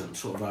of Buddhism,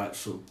 sort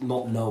of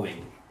not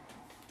knowing.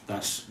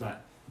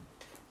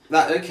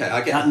 Okay,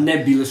 I get that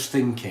nebulous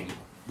thinking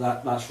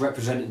that's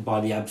represented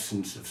by the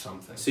absence of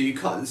something. So you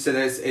can't. So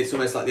it's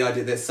almost like the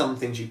idea there's some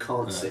things you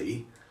can't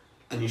see,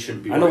 and you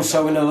shouldn't be. And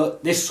also,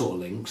 this sort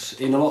of links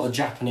in a lot of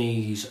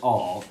Japanese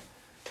art.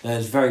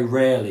 There's very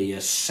rarely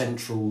a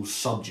central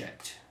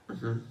subject,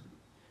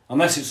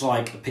 unless it's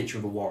like a picture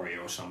of a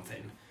warrior or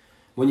something.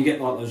 When you get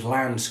like those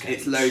landscapes,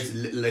 it's loads of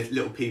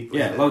little people.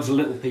 Yeah, loads of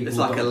little people. It's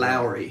like a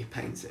Lowry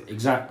painting.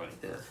 Exactly.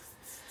 Yeah.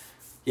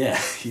 Yeah.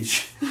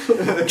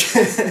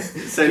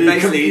 So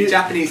basically,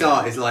 Japanese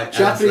art is like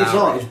Japanese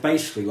art is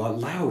basically like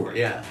Lowry.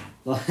 Yeah.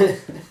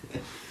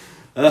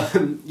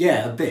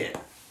 Yeah, a bit.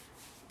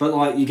 But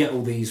like you get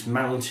all these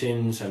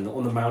mountains, and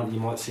on the mountain you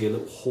might see a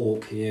little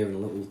hawk here and a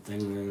little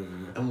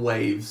thing. And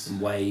waves.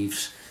 And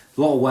waves.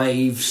 A lot of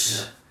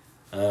waves.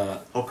 Yeah.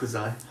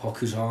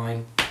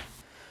 Hokusai.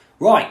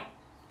 Right.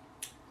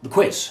 The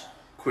quiz.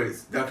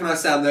 Now, can I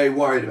sound very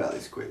worried about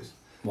this quiz?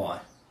 Why?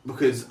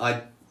 Because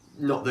I'm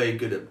not very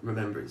good at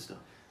remembering stuff.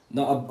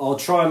 No, I'll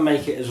try and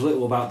make it as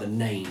little about the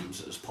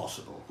names as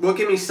possible. Well,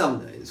 give me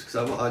some names, because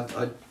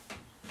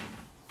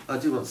I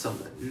do want some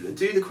names.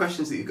 Do the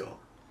questions that you got,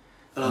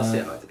 and I'll see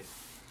how I do.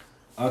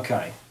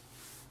 Okay.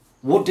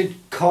 What did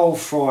Carl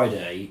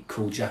Friday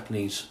call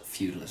Japanese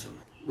feudalism?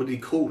 What did he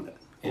call it?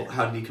 Yeah. Or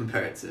how did he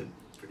compare it to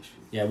British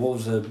feudalism? Yeah, what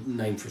was the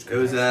name for his It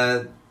was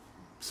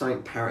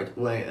something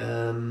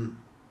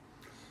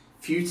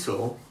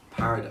feudal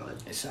paradigm.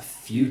 It's a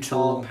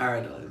feudal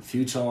paradigm.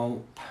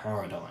 Feudal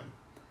paradigm.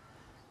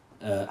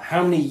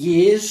 How many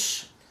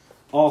years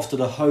after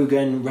the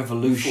Hogan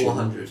Revolution?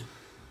 400.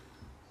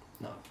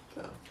 No.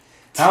 Oh.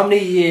 How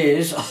many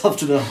years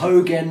after the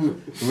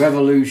Hogan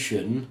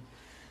Revolution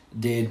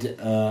did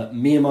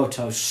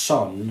Miyamoto's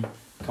son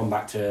come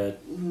back to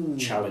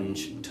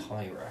challenge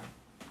Taira?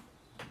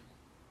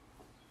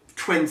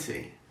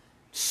 20.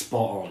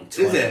 Spot on.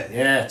 20. Is it?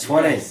 Yeah,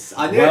 20. Yes.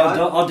 I knew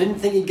I didn't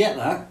think you'd get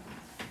that.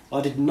 I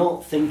did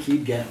not think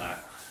you'd get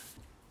that.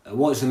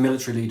 What is the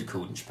military leader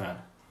called in Japan?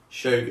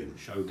 Shogun,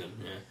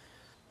 yeah.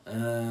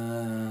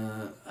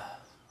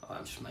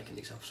 I'm just making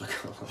these up, so I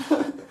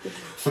can't.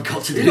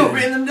 Forgot to do. You've not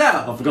written them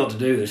down. I forgot to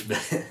do this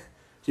bit.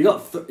 So you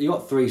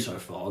got 3 so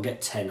far. I'll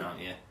get 10 out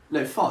of you.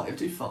 No, 5.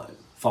 Do 5.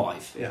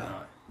 5. Yeah.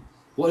 Right.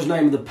 What is the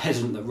name of the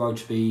peasant that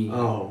rose to be?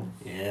 Oh.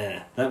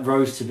 Yeah, that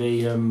rose to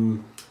be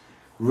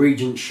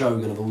regent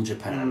shogun of all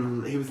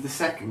Japan. He was the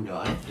second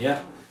guy.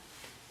 Yeah.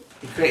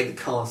 He created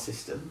the caste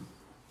system.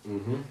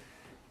 Mhm.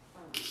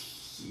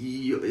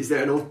 Is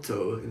there an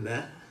Otto in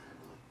there?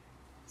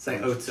 Say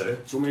Otto. Do you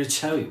want me to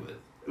tell you it?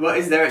 What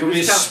is there? Do you want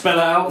me to spell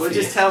it out? Well, for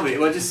just you? tell me.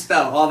 Well, just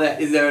spell.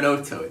 Is there an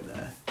Otto in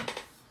there?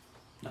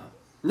 No.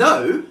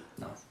 No.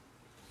 No.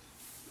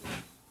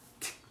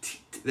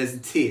 There's a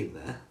T in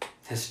there.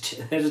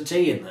 There's a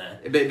T in there.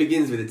 But it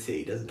begins with a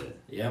T, doesn't it?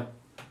 Yep.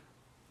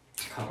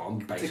 Come on,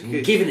 basically.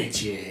 I'm giving it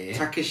to you here.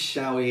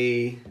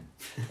 Takashawi.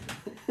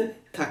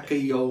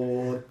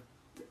 Takayo.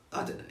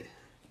 I don't know.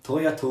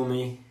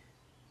 Toyotomi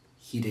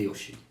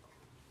Hideyoshi.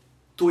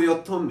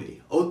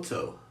 Toyotomi.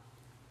 Otto.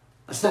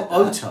 It's not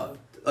Oto.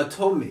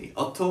 Otomi.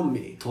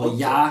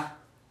 Toya.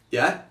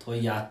 Yeah?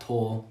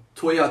 Toyato.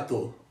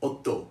 Toyato.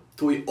 Otto.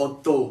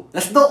 Otto.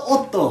 That's not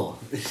Otto.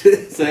 So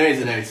there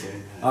is an Otto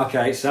in there.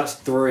 Okay, so that's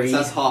 3. So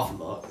that's half a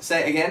mark.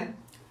 Say it again.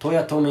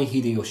 Toyotomi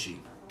Hideyoshi.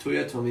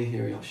 Toyotomi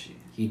Hideyoshi.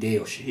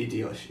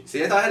 Hideyoshi.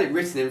 See, if I had it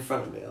written in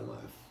front of me, I might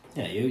have.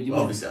 Yeah, you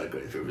Well, obviously, I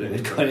got it if it was would written in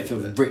have front got of it if it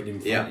me, was but- written in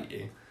front of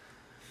you.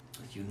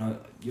 You know,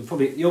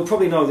 you'll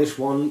probably know this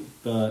one,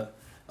 but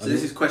So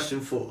this is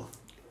question 4.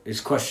 it's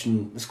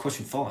question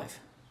 5.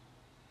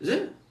 Is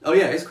it? Oh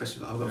yeah, it's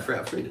question 5. I've got 3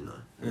 out of 3, didn't I?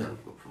 Yeah.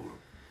 I've got 4.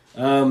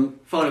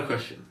 Final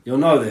question. You'll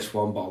know this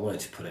one, but I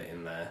wanted to put it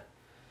in there.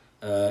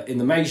 In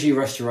the Meiji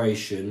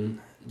Restoration,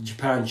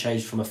 Japan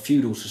changed from a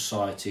feudal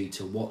society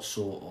to what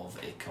sort of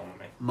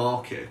economy?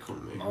 Market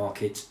economy.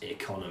 Market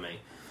economy.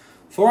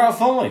 4 out of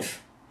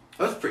 5.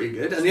 That's pretty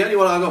good. And the only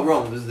one I got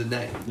wrong was the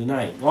name. The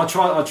name. Well, I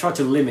tried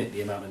to limit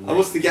the amount of names. I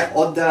was to get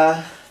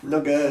Oda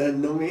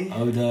Noganomi.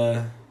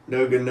 Oda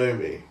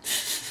Noganomi.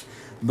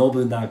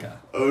 Nobunaga.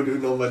 Oda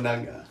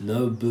Nobunaga.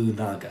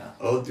 Nobunaga.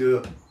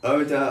 Oda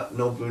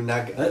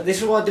Nobunaga.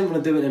 This is why I didn't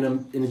want to do it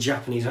in a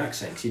Japanese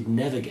accent, because you'd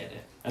never get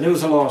it. And it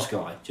was the last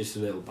guy, just a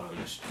little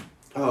bonus.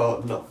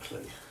 Oh, not a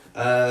clue.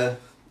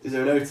 Is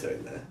there an Oto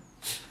in there?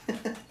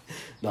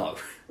 No.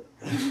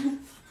 I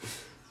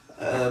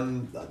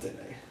don't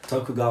know.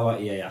 Tokugawa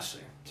Ieyasu.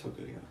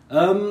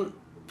 Tokugawa.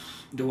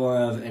 Do I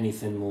have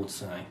anything more to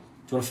say? Do you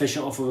want to finish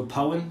it off with a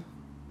poem?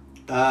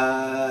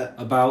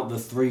 About the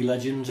 3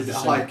 legends is of it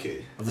the, a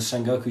haiku? of the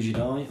Sengoku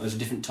Jidai? Or is it a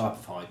different type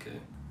of haiku?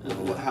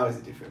 How is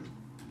it different?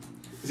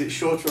 Is it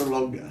shorter or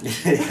longer? Well,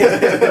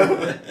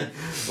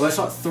 it's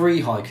like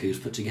 3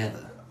 haikus put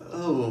together.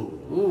 Oh.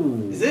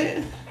 Ooh. Is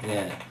it?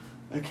 Yeah.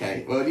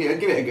 Okay, well, yeah,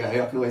 give it a go.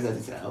 I can always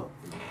edit it out.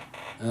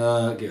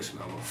 Give us a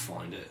moment, I'll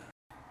find it.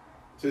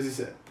 So is this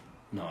it?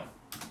 No.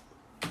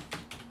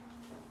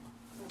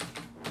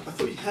 I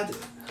thought you had it.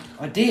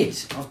 I did.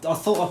 I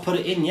thought I put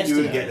it in yesterday.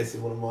 You would get this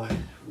in one of my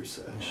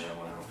research.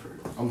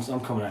 I'm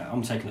coming out.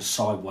 I'm taking a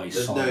sideways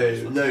There's side.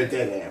 no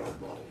dead air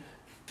with mine.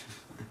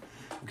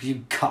 Because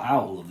you cut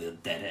out all of the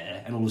dead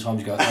air, and all the times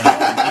you go.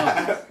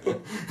 I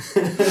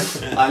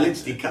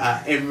literally cut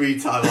out every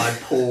time I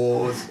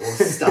pause or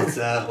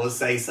stutter or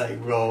say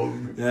something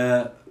wrong.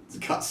 Yeah. It's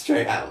cut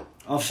straight out.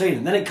 I've seen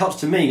it. Then it cuts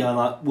to me going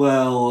like,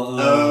 well,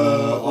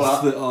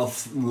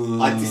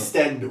 I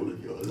distend all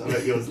of yours. I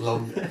make yours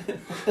longer.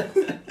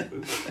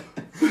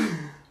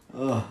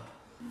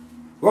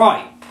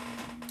 Right.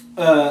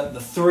 The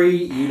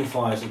 3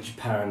 unifiers of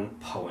Japan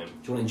poem. Do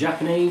you want it in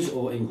Japanese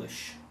or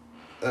English?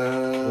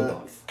 Or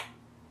both?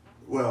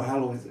 Well, how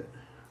long is it?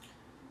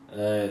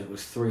 It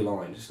was 3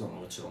 lines. It's not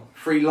long at all.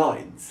 3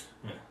 lines?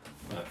 Yeah.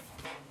 No.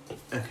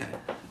 Okay.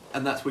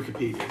 And that's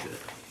Wikipedia,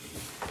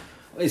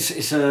 is it?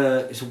 It's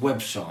a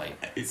website.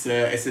 It's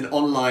an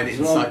online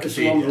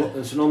encyclopedia.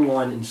 It's an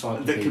online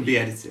encyclopedia. That can be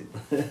edited.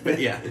 But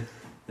yeah.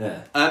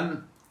 Yeah.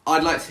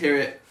 I'd like to hear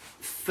it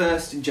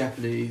first in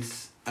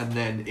Japanese and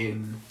then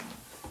in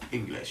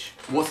English.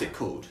 What's it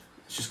called?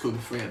 It's just called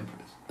The Three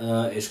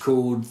Emperors. It's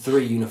called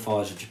Three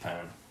Unifiers of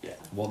Japan. Yeah.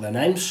 What are their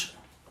names?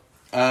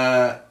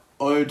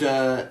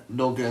 Oda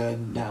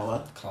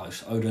Nobunaga.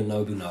 Close. Oda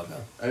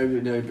Nobunaga.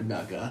 Oda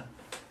Nobunaga.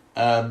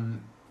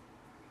 Don't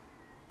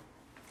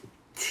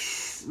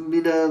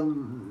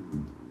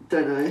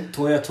know.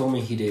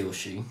 Toyotomi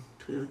Hideyoshi.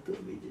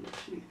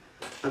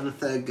 And the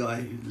third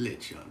guy who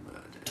literally I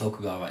murdered.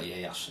 Tokugawa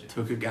Ieyasu.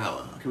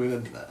 Tokugawa. I can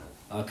remember that.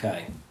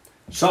 Okay.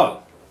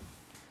 So,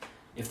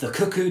 if the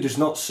cuckoo does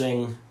not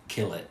sing,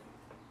 kill it.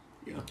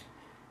 Yeah.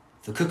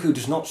 If the cuckoo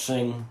does not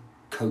sing,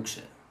 coax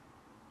it.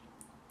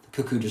 The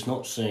cuckoo does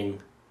not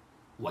sing,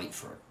 wait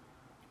for it.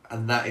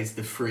 And that is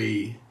the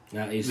three...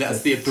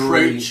 That's the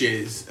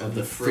approaches of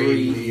the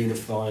three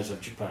unifiers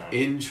of Japan.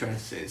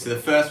 Interesting. So the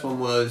first one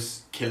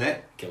was kill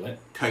it. Kill it.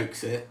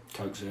 Coax it.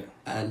 Coax it.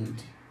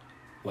 And...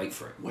 wait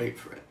for it. Wait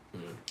for it.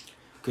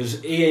 Because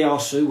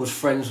Ieyasu was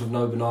friends with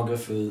Nobunaga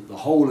for the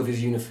whole of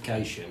his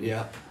unification.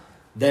 Yeah.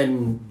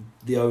 Then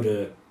the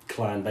Oda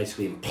clan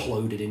basically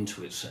imploded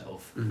into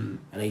itself, mm-hmm.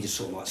 and he just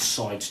sort of like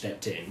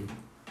sidestepped in,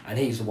 and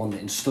he's the one that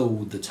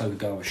installed the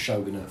Tokugawa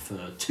shogunate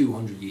for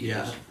 200 years.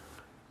 Yeah.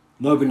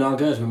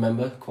 Nobunaga, as we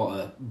remember, quite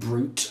a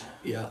brute,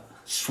 yeah,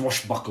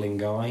 swashbuckling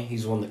guy.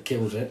 He's the one that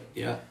kills it,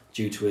 yeah,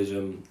 due to his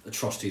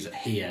atrocities at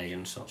Hiei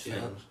and such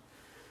things.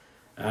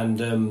 And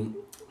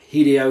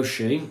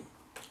Hideyoshi,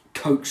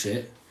 coax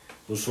it,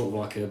 was sort of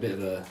like a bit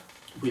of a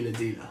wheeler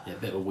dealer. Yeah, a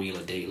bit of a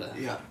wheeler dealer.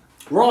 Yeah.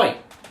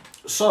 Right.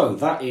 So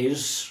that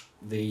is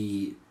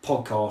the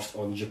podcast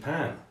on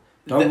Japan.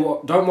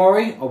 Don't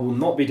worry, I will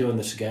not be doing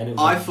this again. It was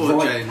I a thought,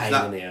 right James, pain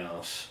that- in the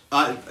arse.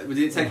 Did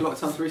it take a lot of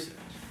time to research?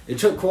 It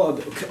took quite a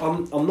bit.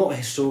 I'm not a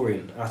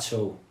historian at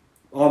all.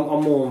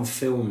 I'm more on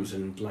films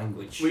and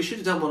language. We should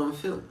have done one on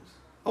films.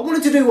 I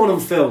wanted to do one on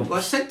films. Well,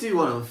 I said do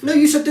one on films. No,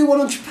 you said do one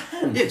on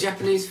Japan. Yeah,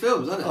 Japanese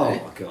films, I don't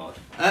know. Oh my god.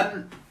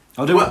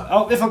 I'll do.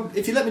 well-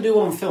 If you let me do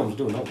one on films, I'll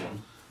do another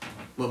one.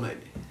 Well,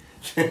 maybe.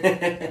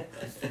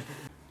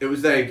 It was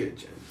very good,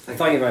 James.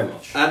 Thank you very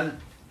much.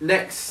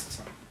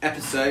 Next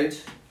episode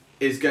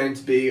is going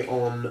to be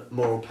on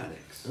moral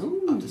panics.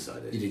 Ooh. I've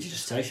decided. You did your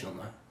dissertation on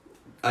that.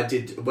 I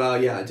did.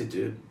 Well, yeah, I did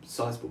do a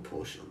sizable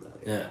portion on that.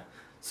 Yeah.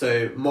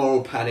 So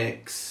moral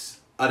panics.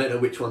 I don't know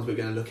which ones we're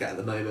going to look at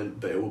the moment,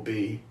 but it will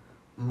be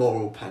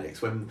moral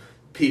panics when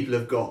people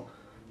have got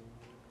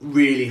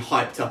really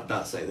hyped up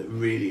about something that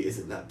really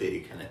isn't that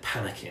big And they're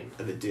panicking.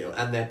 of a deal,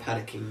 and they're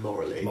panicking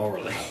morally.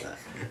 Morally. About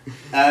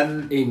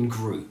that. In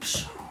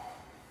groups.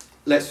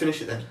 Let's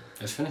finish it then.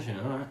 Let's finish it,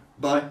 alright.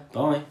 Bye.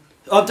 Bye.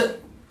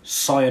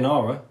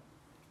 Sayonara.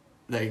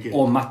 There you go.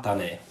 Or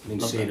matane.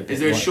 Means see you in a bit. Is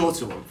there a like-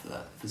 shorter one for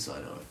that? For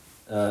sayonara?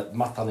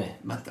 Matane.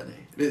 Matane.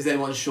 Is there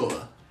one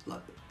shorter?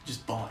 Like,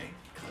 just bye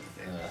kind of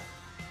thing.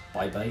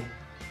 Bye bye.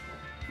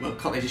 Well,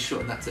 can't they just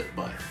shorten that to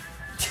bye?